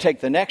 we're going to take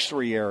the next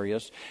 3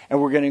 areas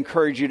and we're going to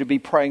encourage you to be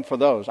praying for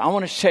those. I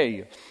want to tell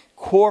you,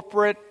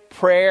 corporate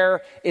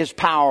prayer is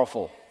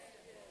powerful.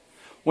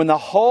 When the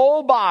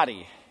whole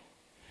body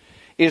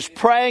is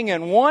praying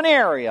in one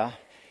area,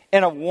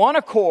 and of one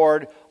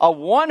accord, of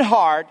one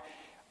heart,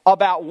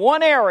 about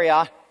one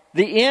area,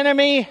 the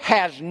enemy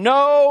has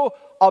no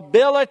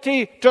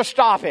ability to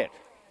stop it.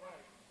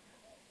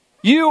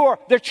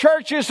 The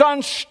church is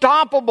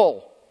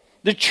unstoppable.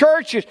 The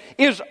church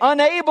is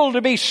unable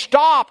to be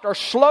stopped or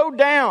slowed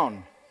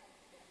down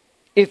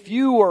if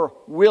you are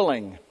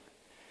willing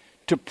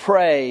to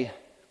pray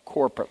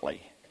corporately.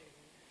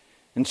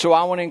 And so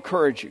I want to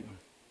encourage you,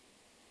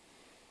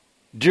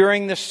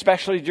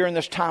 especially during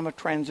this time of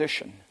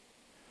transition,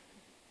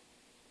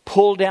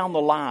 pull down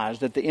the lies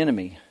that the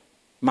enemy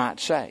might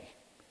say.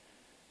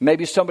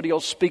 Maybe somebody will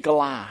speak a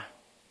lie.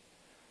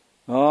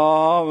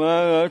 Oh,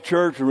 man, that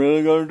church is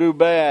really going to do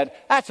bad.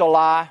 That's a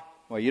lie.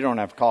 Well, you don't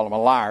have to call them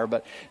a liar,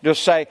 but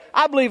just say,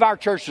 I believe our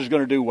church is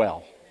going to do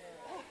well.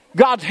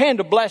 God's hand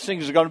of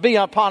blessings is going to be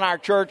upon our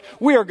church.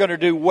 We are going to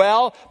do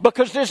well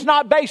because it's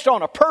not based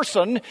on a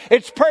person.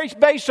 It's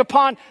based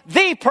upon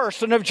the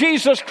person of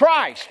Jesus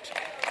Christ.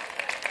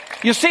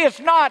 You see, it's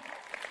not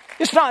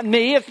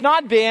me, it's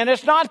not Ben,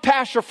 it's not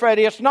Pastor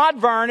Freddie, it's not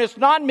Vern, it's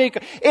not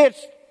Mika.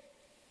 It's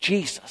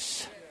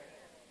Jesus.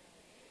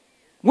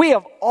 We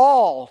have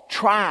all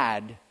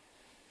tried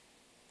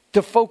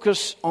to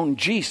focus on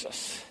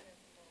Jesus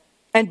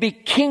and be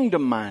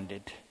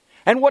kingdom-minded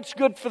and what's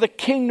good for the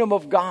kingdom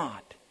of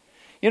God.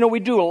 You know, we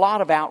do a lot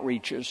of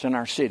outreaches in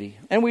our city,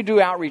 and we do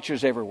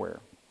outreaches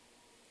everywhere.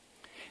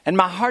 And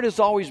my heart has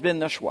always been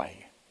this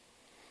way.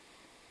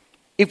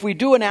 If we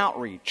do an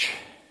outreach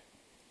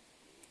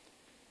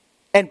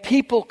and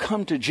people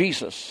come to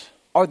Jesus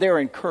or they're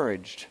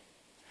encouraged,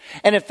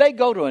 and if they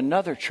go to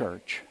another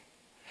church,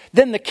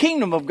 then the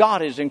kingdom of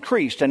God is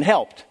increased and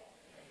helped.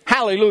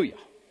 Hallelujah.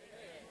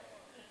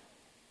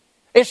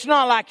 It's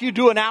not like you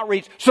do an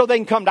outreach so they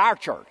can come to our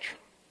church.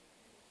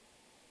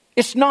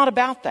 It's not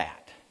about that.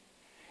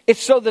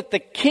 It's so that the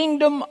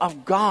kingdom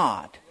of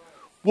God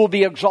will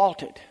be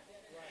exalted.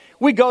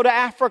 We go to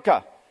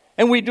Africa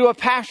and we do a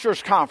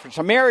pastor's conference,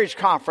 a marriage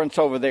conference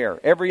over there.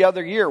 Every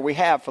other year we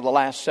have for the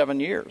last 7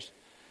 years.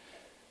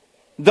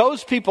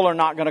 Those people are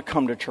not going to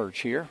come to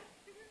church here.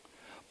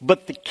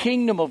 But the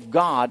kingdom of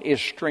God is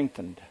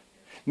strengthened.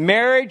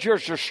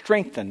 Marriages are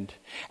strengthened.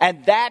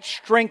 And that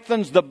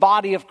strengthens the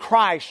body of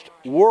Christ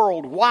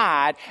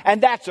worldwide.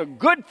 And that's a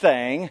good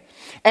thing.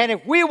 And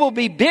if we will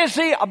be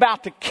busy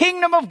about the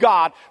kingdom of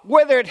God,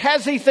 whether it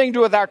has anything to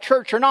do with our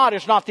church or not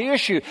is not the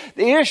issue.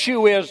 The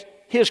issue is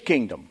His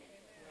kingdom.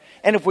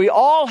 And if we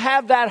all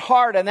have that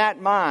heart and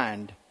that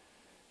mind,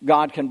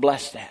 God can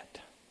bless that.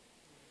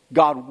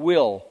 God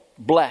will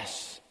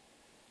bless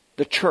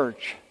the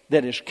church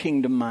that is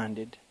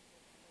kingdom-minded.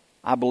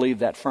 I believe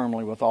that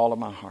firmly with all of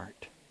my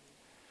heart.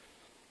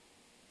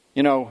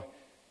 You know,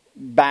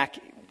 back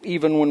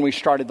even when we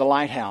started the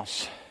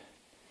lighthouse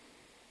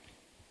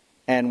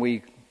and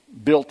we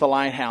built the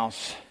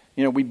lighthouse,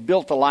 you know, we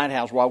built the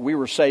lighthouse while we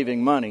were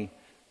saving money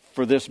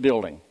for this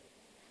building.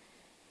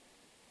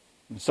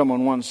 And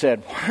someone once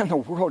said, why in the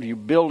world are you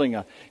building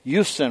a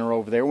youth center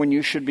over there when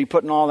you should be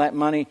putting all that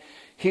money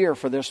here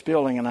for this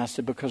building? And I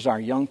said, because our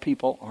young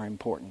people are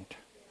important.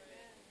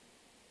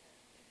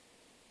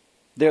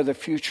 They're the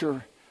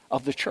future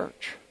of the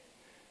church.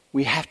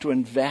 We have to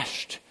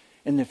invest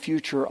in the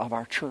future of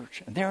our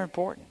church. And they're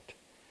important.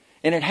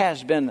 And it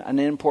has been an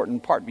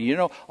important part. But you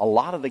know, a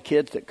lot of the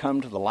kids that come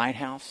to the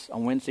Lighthouse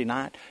on Wednesday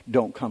night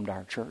don't come to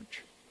our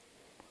church.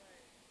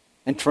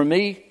 And for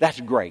me,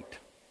 that's great.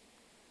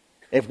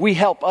 If we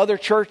help other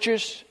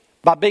churches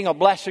by being a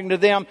blessing to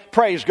them,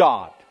 praise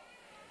God.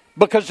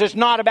 Because it's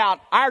not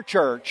about our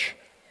church.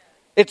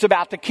 It's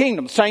about the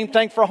kingdom. Same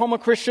thing for Homa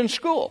Christian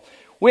School.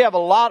 We have a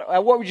lot,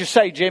 what would you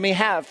say, Jimmy?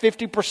 Have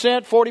 50%,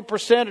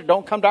 40%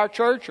 don't come to our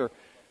church? Or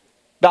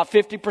about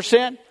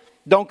 50%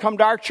 don't come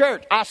to our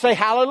church? I say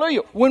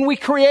hallelujah. When we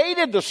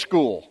created the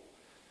school,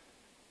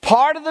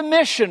 Part of the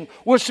mission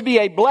was to be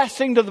a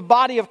blessing to the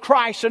body of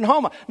Christ in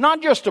Houma.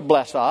 Not just to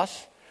bless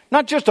us,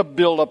 not just to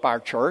build up our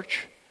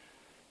church,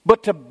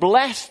 but to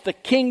bless the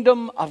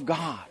kingdom of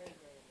God.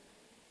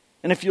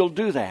 And if you'll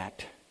do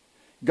that,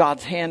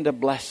 God's hand of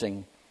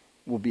blessing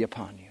will be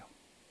upon you.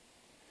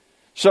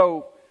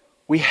 So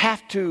we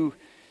have to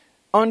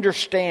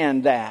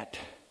understand that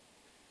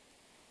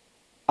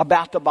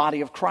about the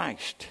body of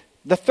Christ.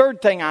 The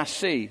third thing I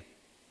see,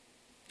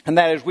 and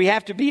that is we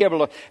have to be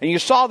able to, and you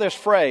saw this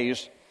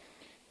phrase,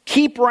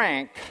 keep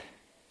rank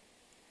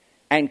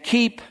and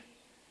keep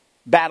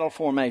battle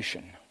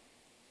formation.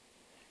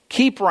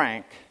 Keep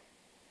rank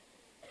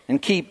and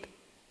keep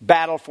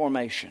battle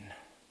formation.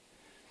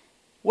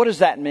 What does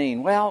that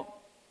mean? Well,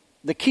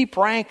 the keep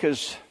rank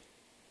is,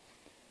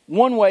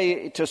 one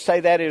way to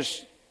say that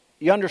is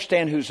you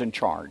understand who's in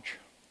charge.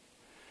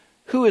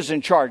 Who is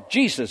in charge?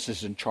 Jesus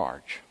is in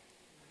charge.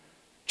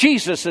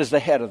 Jesus is the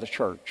head of the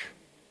church.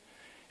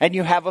 And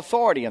you have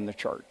authority in the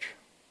church.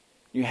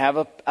 You have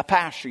a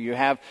pastor. You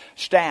have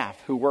staff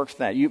who works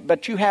that.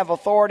 But you have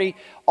authority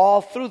all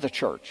through the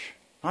church.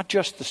 Not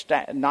just the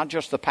staff, not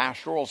just the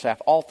pastoral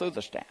staff, all through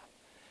the staff.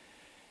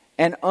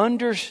 And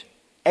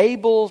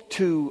able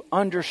to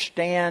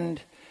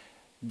understand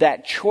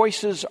that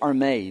choices are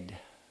made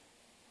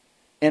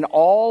in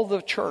all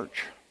the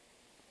church.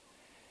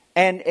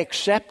 And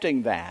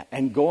accepting that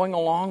and going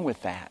along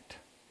with that.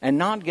 And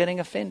not getting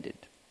offended.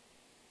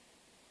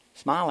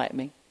 Smile at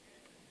me.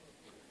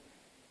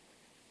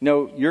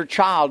 No, your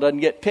child doesn't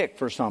get picked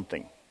for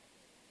something.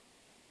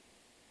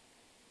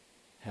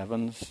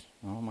 Heavens,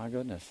 oh my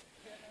goodness.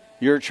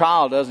 Your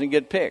child doesn't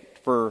get picked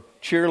for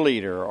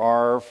cheerleader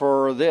or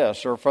for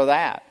this or for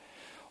that.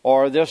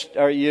 Or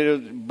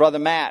Brother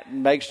Matt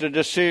makes the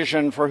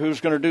decision for who's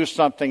going to do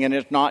something and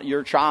it's not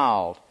your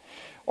child.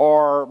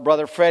 Or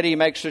Brother Freddie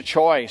makes a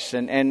choice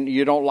and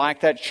you don't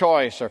like that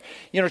choice. Or,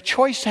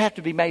 choices have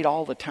to be made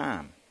all the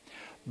time.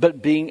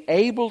 But being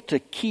able to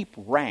keep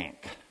rank,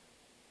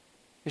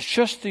 it's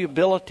just the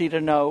ability to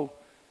know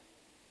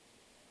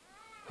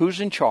who's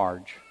in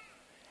charge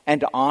and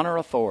to honor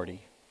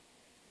authority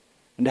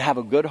and to have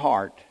a good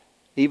heart,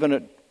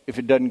 even if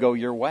it doesn't go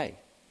your way.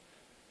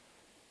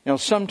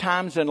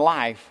 Sometimes in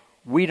life,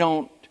 we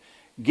don't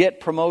get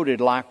promoted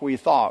like we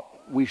thought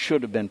we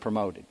should have been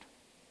promoted.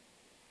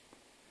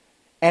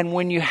 And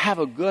when you have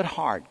a good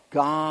heart,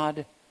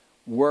 God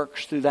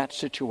works through that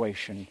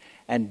situation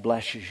and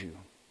blesses you.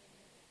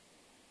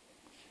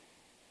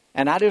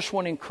 And I just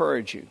want to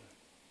encourage you.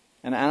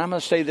 And I'm going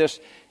to say this,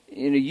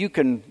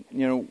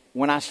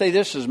 when I say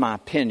this is my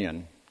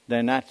opinion,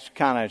 then that's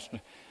kind of,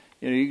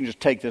 you can just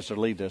take this or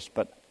leave this.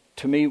 But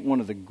to me, one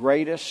of the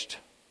greatest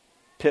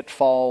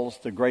pitfalls,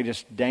 the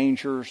greatest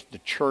dangers the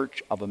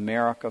Church of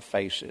America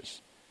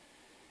faces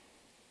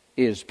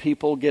is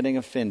people getting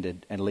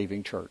offended and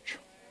leaving church.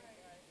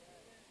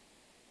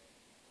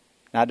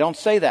 Now, don't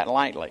say that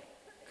lightly,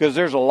 because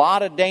there's a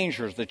lot of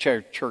dangers the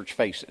church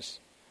faces.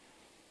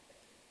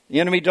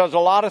 The enemy does a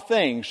lot of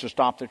things to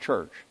stop the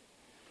church.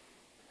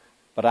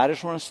 But I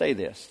just want to say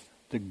this.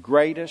 The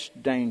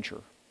greatest danger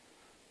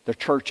the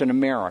church in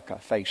America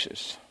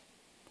faces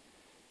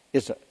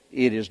is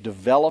it is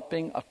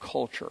developing a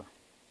culture.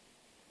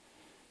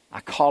 I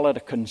call it a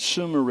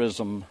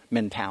consumerism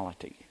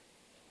mentality.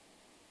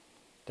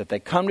 That they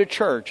come to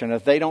church and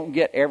if they don't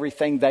get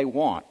everything they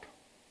want,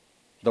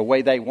 the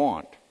way they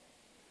want,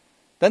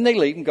 then they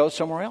leave and go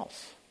somewhere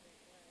else.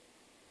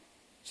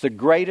 It's the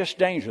greatest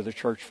danger the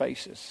church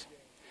faces.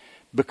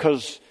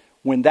 Because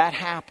when that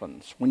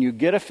happens, when you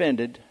get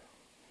offended,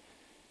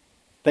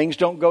 things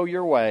don't go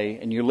your way,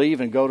 and you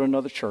leave and go to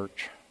another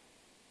church,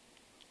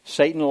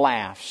 Satan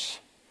laughs,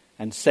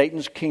 and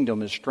Satan's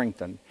kingdom is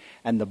strengthened,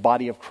 and the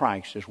body of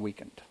Christ is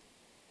weakened.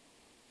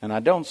 And I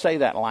don't say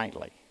that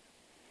lightly,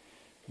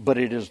 but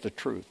it is the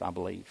truth, I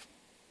believe.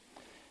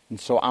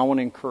 And so I want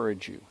to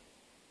encourage you.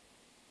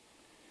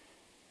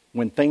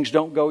 When things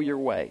don't go your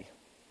way,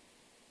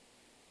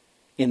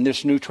 in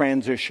this new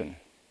transition,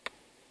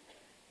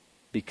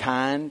 be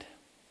kind,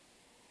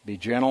 be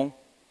gentle,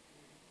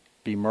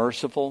 be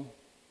merciful,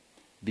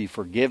 be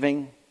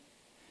forgiving,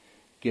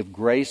 give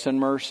grace and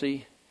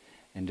mercy,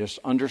 and just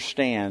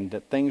understand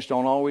that things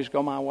don't always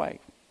go my way.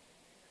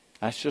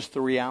 That's just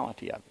the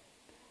reality of it.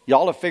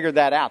 Y'all have figured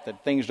that out,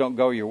 that things don't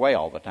go your way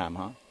all the time,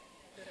 huh?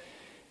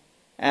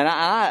 And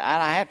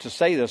I have to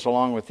say this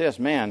along with this.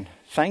 Man,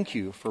 thank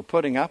you for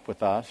putting up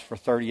with us for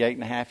 38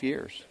 and a half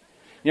years.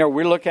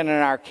 We're looking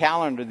at our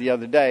calendar the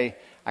other day.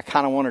 I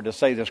kind of wanted to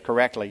say this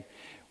correctly.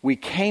 We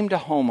came to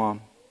Houma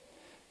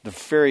the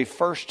very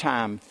first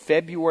time,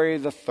 February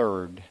the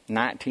 3rd,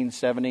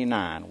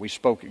 1979. We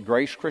spoke at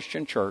Grace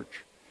Christian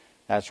Church.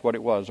 That's what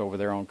it was over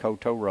there on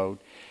Coteau Road.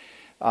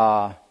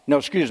 February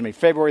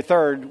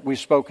 3rd, we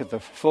spoke at the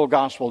Full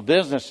Gospel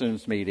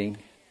Business meeting.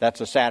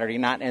 That's a Saturday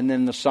night. And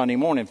then the Sunday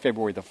morning,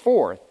 February the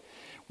 4th,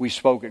 we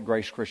spoke at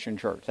Grace Christian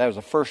Church. That was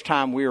the first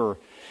time we were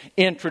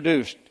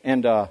introduced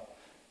into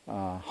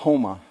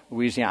Houma,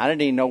 Louisiana. I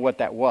didn't even know what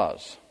that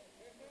was.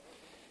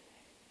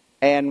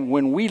 And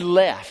when we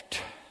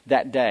left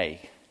that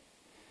day,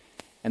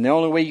 And the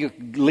only way you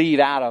could leave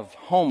out of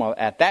Houma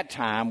at that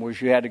time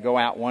was you had to go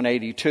out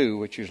 182,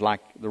 which is like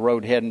the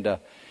road heading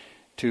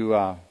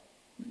to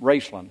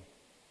Raceland.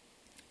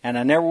 And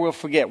I never will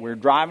forget, we were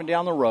driving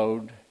down the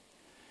road,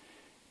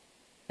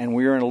 and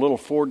we were in a little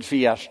Ford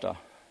Fiesta,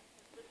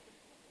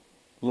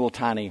 little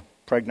tiny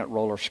pregnant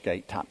roller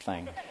skate type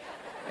thing,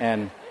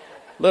 and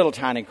little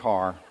tiny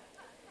car.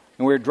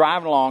 And we were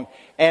driving along,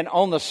 and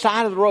on the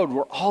side of the road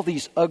were all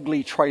these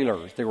ugly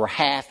trailers. They were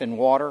half in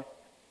water.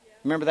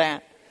 Remember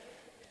that?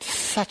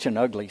 Such an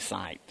ugly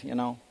sight, you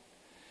know.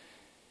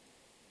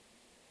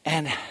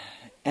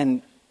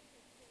 And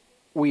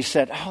we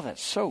said, oh,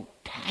 that's so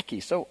tacky,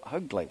 so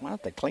ugly. Why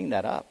don't they clean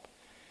that up?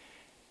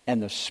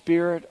 And the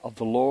Spirit of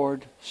the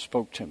Lord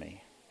spoke to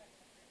me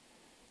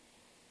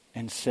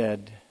and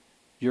said,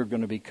 you're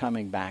going to be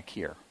coming back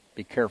here.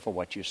 Be careful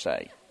what you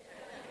say.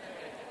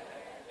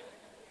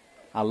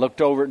 I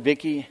looked over at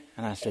Vicki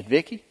and I said,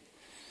 Vicki,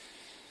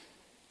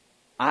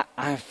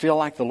 I feel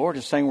like the Lord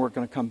is saying we're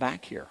going to come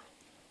back here.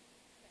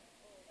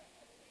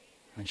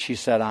 And she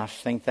said, I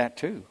think that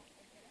too.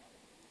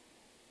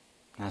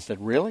 And I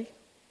said, really?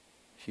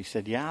 She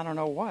said, yeah, I don't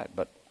know what,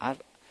 but I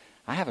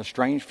have a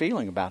strange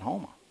feeling about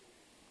Houma.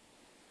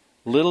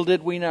 Little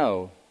did we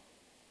know,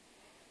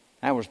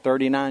 that was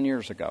 39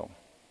 years ago.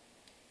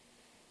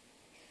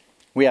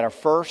 We had our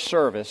first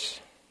service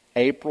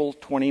April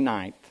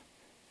 29th,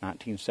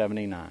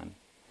 1979.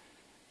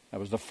 That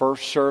was the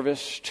first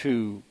service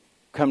to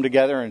come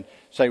together and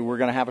say we're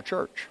going to have a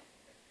church.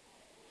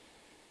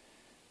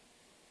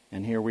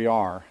 And here we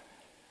are,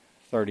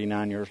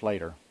 39 years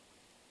later.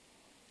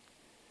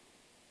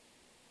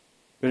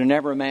 But I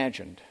never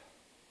imagined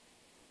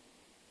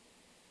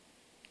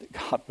that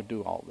God would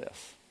do all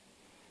this.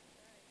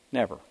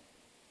 Never.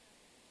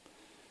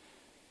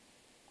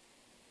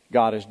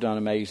 God has done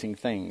amazing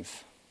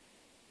things.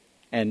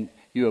 And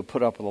you have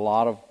put up with a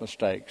lot of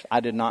mistakes.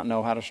 I did not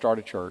know how to start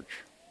a church.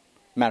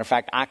 Matter of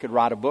fact, I could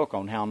write a book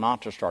on how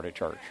not to start a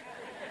church.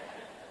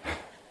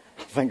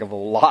 Think of a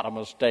lot of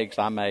mistakes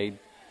I made.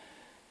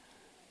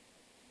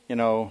 You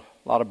know,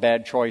 a lot of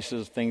bad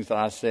choices, things that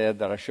I said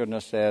that I shouldn't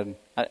have said.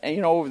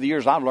 Over the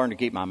years, I've learned to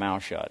keep my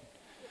mouth shut.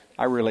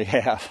 I really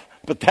have.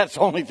 But that's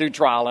only through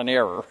trial and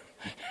error.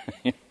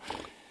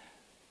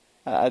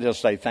 I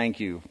just say thank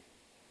you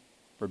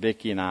for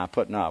Vicki and I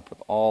putting up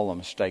with all the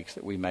mistakes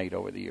that we made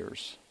over the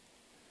years.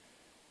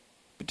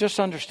 But just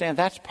understand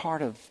that's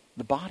part of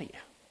the body.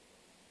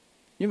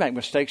 You make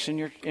mistakes in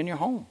your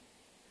home,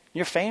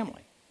 your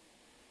family.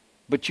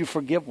 But you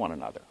forgive one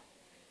another.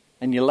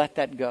 And you let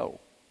that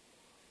go.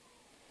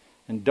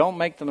 And don't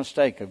make the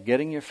mistake of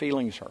getting your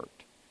feelings hurt,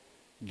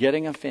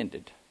 getting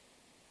offended,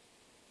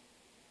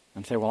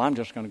 and say, well, I'm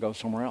just going to go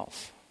somewhere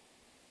else.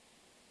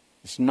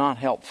 It's not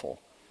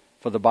helpful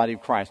for the body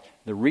of Christ.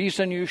 The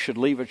reason you should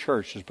leave a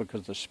church is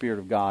because the Spirit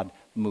of God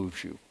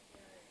moves you.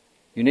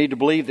 You need to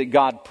believe that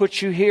God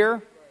puts you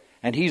here,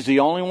 and He's the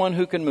only one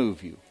who can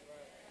move you.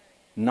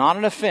 Not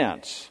an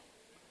offense.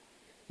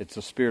 It's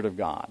the Spirit of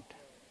God.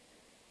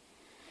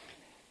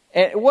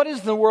 And what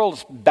is the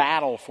world's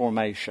battle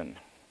formation?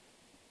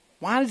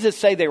 Why does it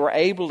say they were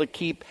able to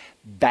keep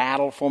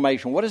battle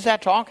formation? What is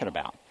that talking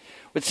about?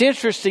 It's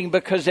interesting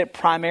because it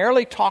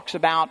primarily talks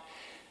about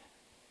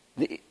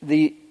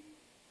the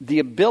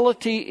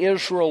ability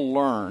Israel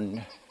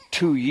learned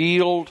to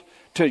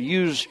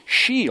use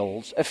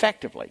shields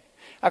effectively.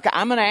 Okay,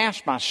 I'm going to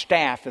ask my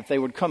staff if they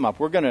would come up.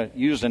 We're going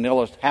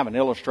to have an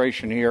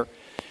illustration here.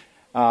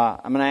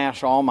 I'm going to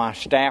ask all my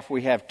staff.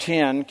 We have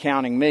 10,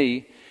 counting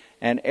me,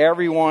 and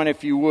everyone,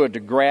 if you would, to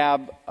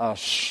grab a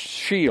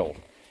shield.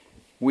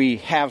 We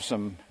have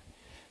some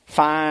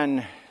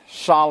fine,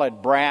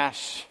 solid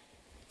brass.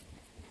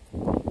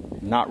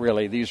 Not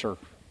really. These are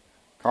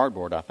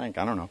cardboard, I think.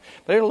 I don't know.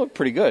 But it'll look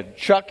pretty good.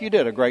 Chuck, you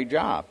did a great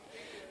job.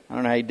 I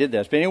don't know how you did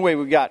this. But anyway,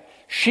 we've got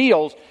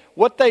shields.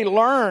 What they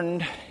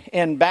learned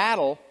in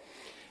battle,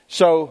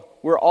 so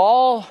we're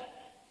all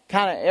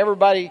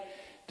everybody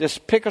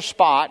just pick a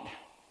spot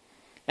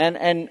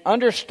and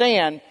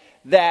understand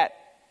that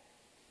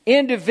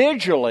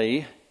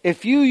individually,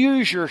 if you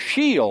use your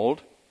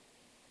shield,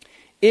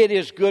 it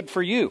is good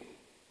for you,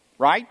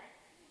 right?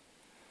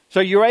 So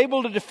you're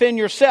able to defend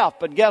yourself,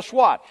 but guess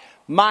what?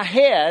 My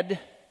head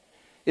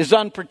is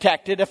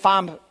unprotected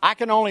I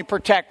can only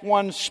protect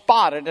one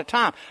spot at a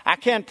time. I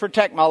can't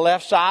protect my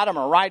left side or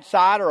my right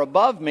side or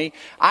above me.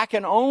 I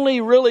can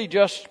only really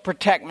just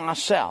protect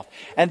myself.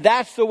 And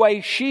that's the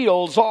way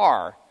shields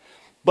are.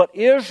 But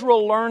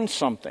Israel learned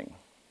something.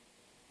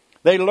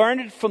 They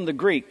learned it from the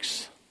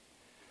Greeks,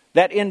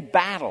 that in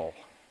battle,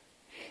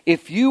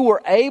 if you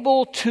were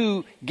able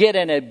to get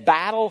in a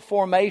battle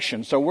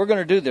formation, so we're going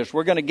to do this.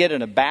 We're going to get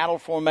in a battle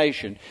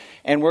formation,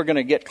 and we're going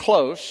to get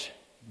close.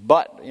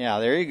 But, yeah,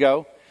 there you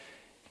go.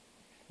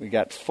 We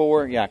got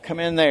 4. Yeah, come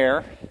in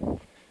there.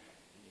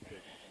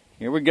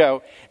 Here we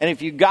go. And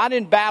if you got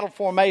in battle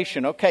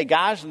formation, okay,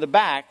 guys in the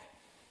back,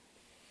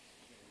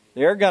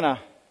 they're going to...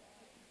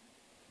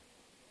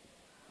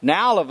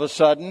 Now, all of a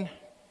sudden,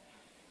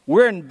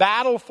 we're in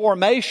battle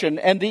formation,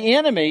 and the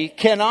enemy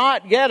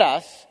cannot get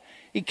us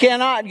He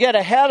cannot get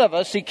ahead of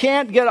us. He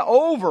can't get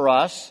over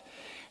us.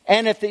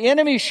 And if the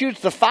enemy shoots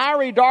the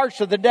fiery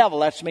darts of the devil,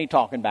 that's me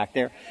talking back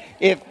there.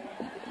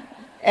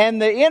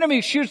 And the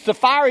enemy shoots the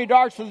fiery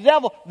darts of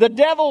the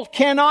devil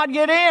cannot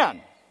get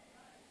in.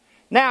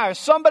 Now, if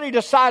somebody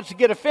decides to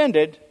get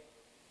offended,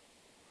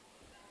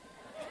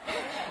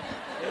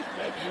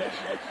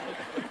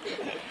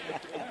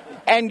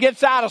 and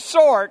gets out of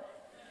sort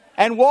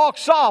and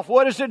walks off,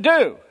 what does it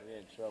do?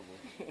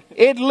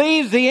 It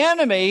leaves the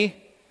enemy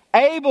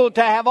able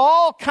to have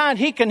all kinds.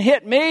 He can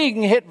hit me, he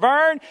can hit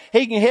Vern,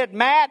 he can hit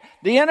Matt.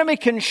 The enemy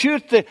can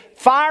shoot the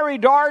fiery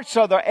darts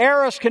so the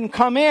arrows can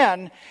come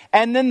in,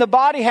 and then the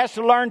body has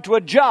to learn to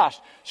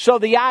adjust. So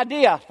the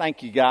idea,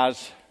 thank you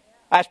guys,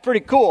 that's pretty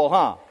cool,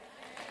 huh?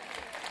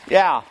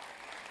 Yeah.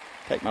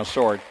 Take my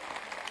sword.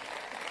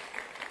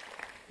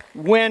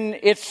 When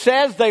it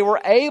says they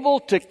were able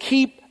to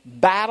keep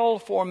battle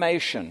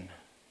formation,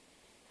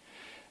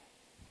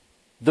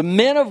 the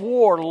men of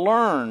war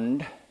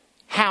learned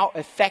how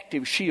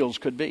effective shields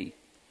could be.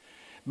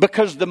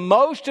 Because the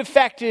most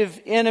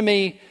effective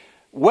enemy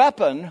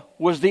weapon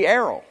was the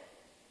arrow.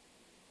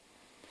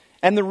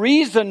 And the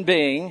reason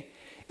being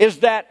is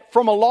that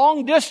from a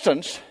long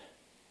distance,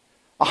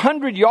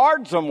 100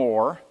 yards or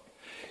more,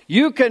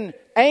 you can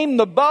aim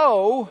the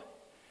bow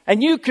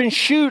and you can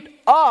shoot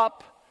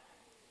up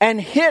and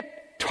hit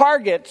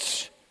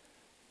targets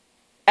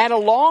at a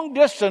long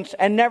distance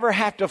and never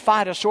have to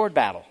fight a sword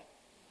battle.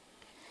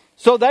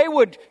 So they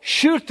would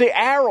shoot the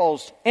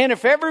arrows, and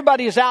if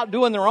everybody is out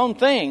doing their own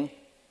thing,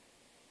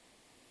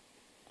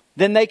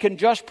 then they can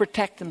just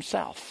protect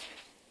themselves.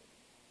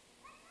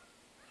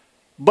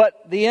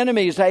 But the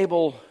enemy is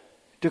able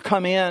to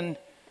come in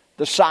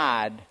the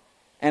side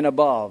and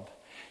above.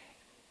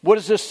 What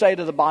does this say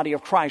to the body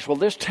of Christ? Well,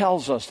 this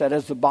tells us that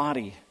as the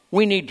body,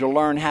 we need to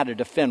learn how to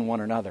defend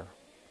one another.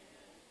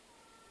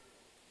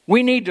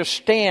 We need to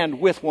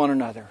stand with one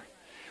another.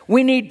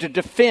 We need to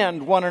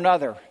defend one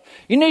another.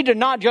 You need to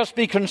not just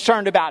be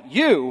concerned about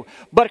you,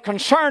 but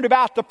concerned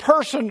about the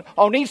person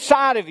on each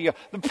side of you,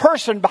 the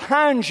person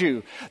behind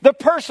you, the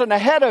person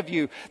ahead of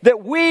you,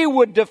 that we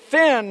would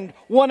defend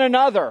one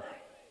another.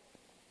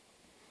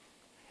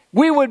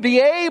 We would be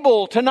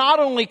able to not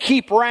only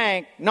keep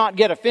rank, not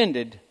get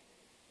offended,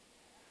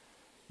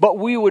 but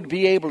we would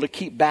be able to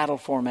keep battle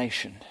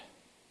formation.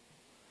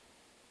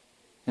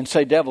 And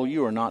say, devil,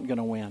 you are not going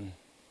to win.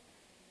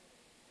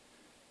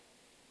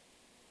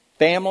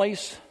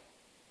 Families,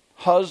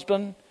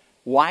 husband,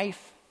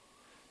 wife,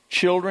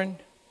 children,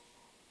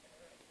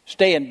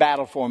 stay in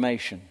battle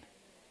formation.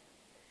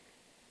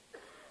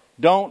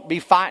 Don't be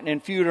fighting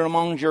and feuding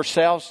among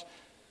yourselves.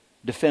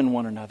 Defend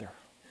one another.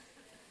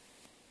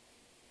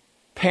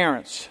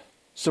 Parents,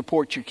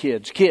 support your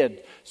kids.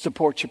 Kid,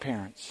 support your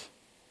parents.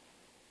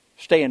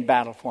 Stay in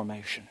battle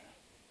formation.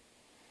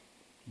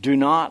 Do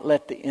not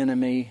let the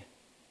enemy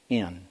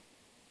in,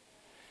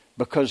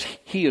 because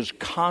he is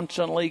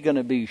constantly going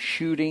to be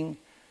shooting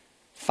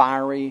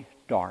fiery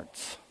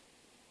darts.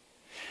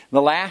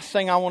 The last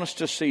thing I want us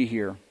to see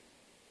here,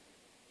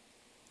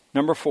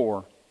 number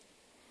 4,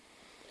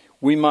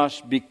 we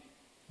must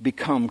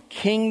become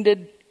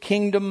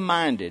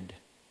kingdom-minded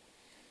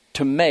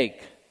to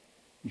make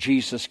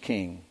Jesus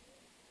king.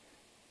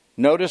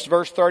 Notice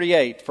verse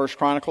 38, 1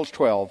 Chronicles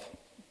 12.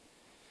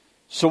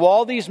 So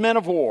all these men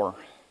of war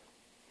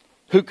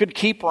who could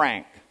keep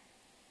rank,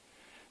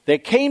 they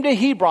came to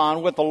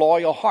Hebron with a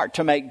loyal heart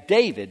to make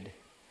David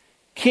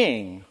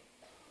king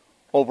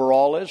over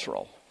all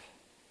Israel.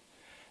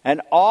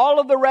 And all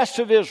of the rest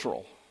of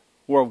Israel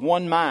were of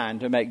one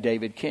mind to make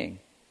David king.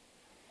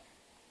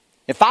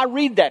 If I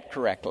read that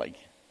correctly,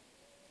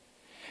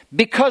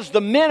 because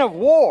the men of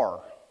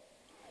war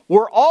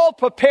were all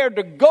prepared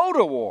to go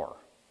to war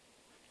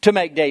to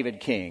make David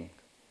king,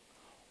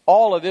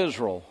 all of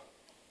Israel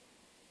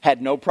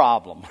had no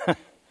problem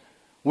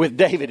with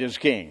David as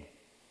king.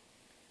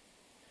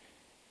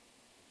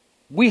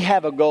 We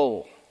have a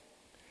goal.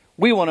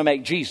 We want to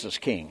make Jesus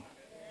king.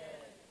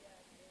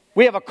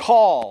 We have a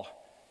call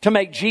to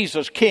make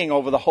Jesus king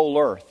over the whole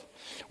earth.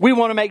 We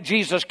want to make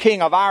Jesus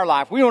king of our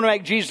life. We want to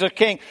make Jesus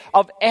king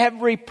of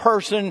every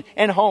person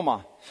in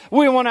Houma.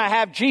 We want to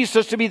have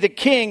Jesus to be the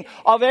king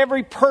of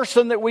every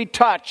person that we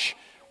touch,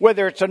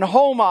 whether it's in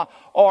Houma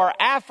or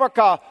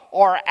Africa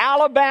or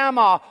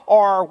Alabama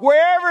or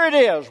wherever it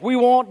is. We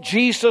want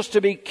Jesus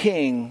to be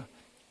king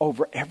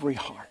over every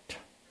heart.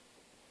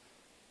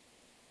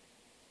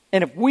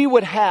 And if we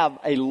would have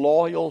a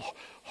loyal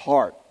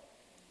heart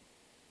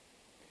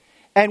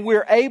and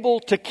we're able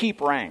to keep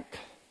rank,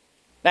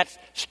 that's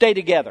stay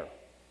together,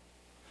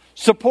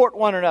 support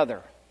one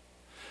another,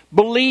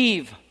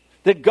 believe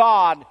that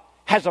God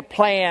has a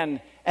plan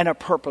and a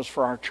purpose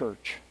for our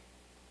church,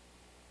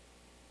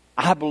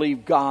 I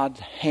believe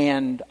God's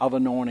hand of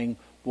anointing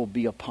will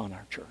be upon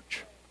our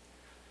church.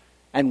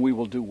 And we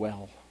will do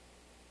well.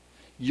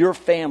 Your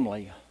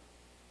family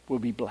will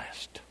be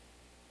blessed.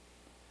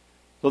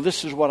 So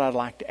this is what I'd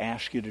like to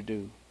ask you to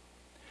do.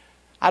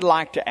 I'd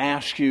like to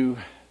ask you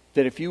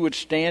that if you would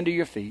stand to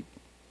your feet.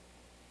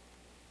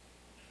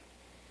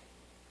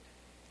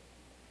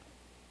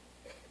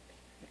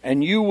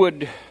 and you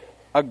would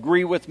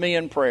agree with me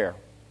in prayer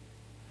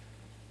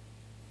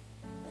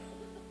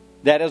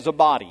that as a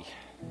body,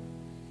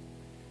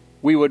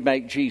 we would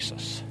make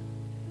Jesus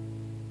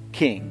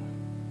King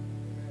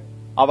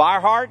of our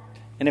heart.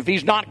 And if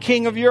He's not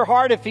King of your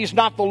heart, if He's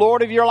not the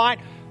Lord of your life,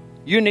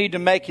 you need to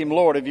make Him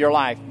Lord of your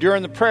life.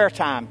 During the prayer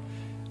time,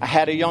 I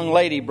had a young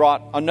lady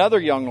brought another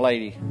young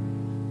lady.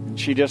 And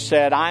she just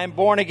said, I am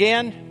born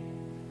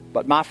again,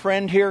 but my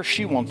friend here,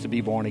 she wants to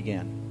be born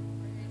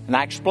again. And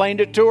I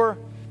explained it to her,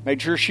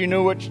 made sure she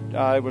knew what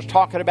I was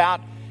talking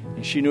about,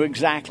 and she knew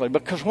exactly.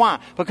 Because why?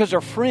 Because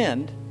her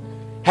friend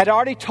had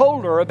already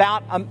told her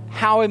about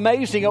how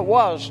amazing it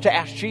was to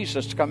ask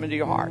Jesus to come into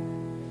your heart.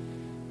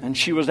 And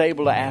she was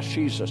able to ask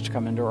Jesus to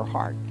come into her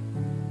heart.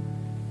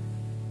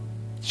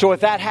 So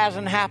if that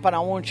hasn't happened, I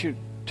want you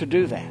to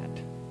do that.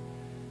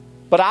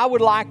 But I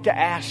would like to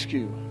ask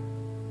you,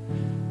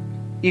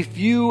 if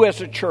you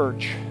as a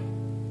church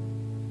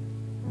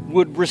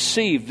would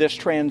receive this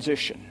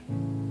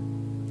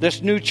transition,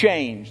 this new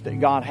change that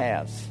God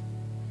has,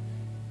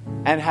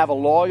 and have a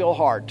loyal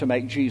heart to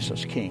make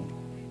Jesus King.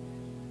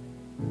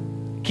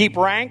 Keep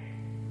rank,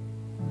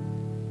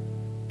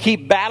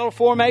 keep battle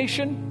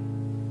formation,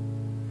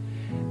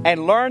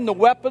 and learn the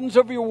weapons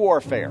of your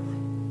warfare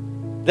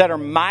that are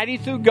mighty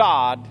through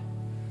God,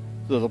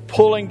 through the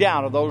pulling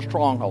down of those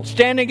strongholds,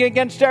 standing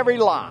against every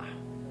lie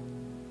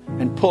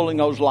and pulling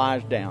those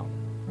lies down.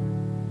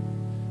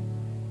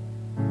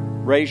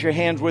 Raise your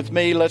hands with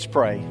me. Let's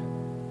pray.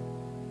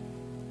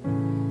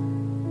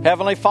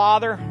 Heavenly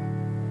Father,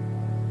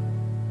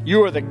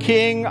 You are the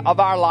King of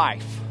our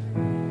life.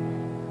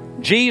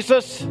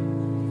 Jesus,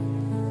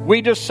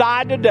 we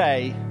decide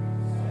today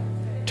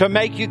to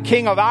make You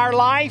King of our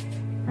life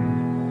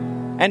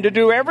and to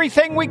do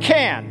everything we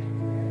can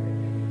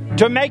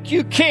to make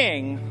You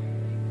King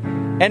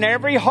in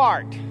every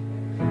heart,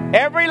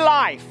 every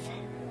life.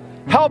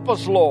 Help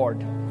us, Lord,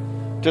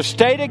 to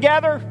stay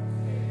together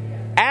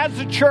as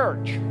a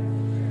church,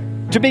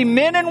 to be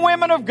men and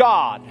women of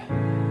God,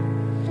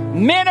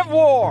 men of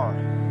war,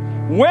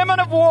 women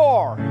of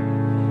war,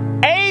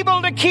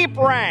 able to keep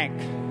rank,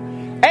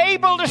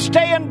 able to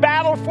stay in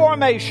battle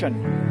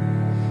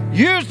formation,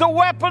 use the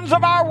weapons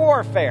of our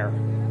warfare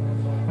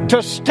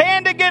to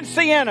stand against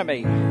the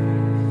enemy.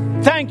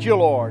 Thank You,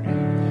 Lord.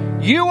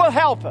 You will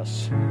help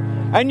us,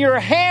 and Your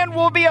hand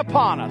will be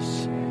upon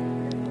us.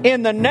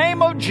 In the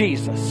name of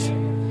Jesus.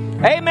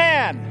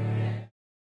 Amen.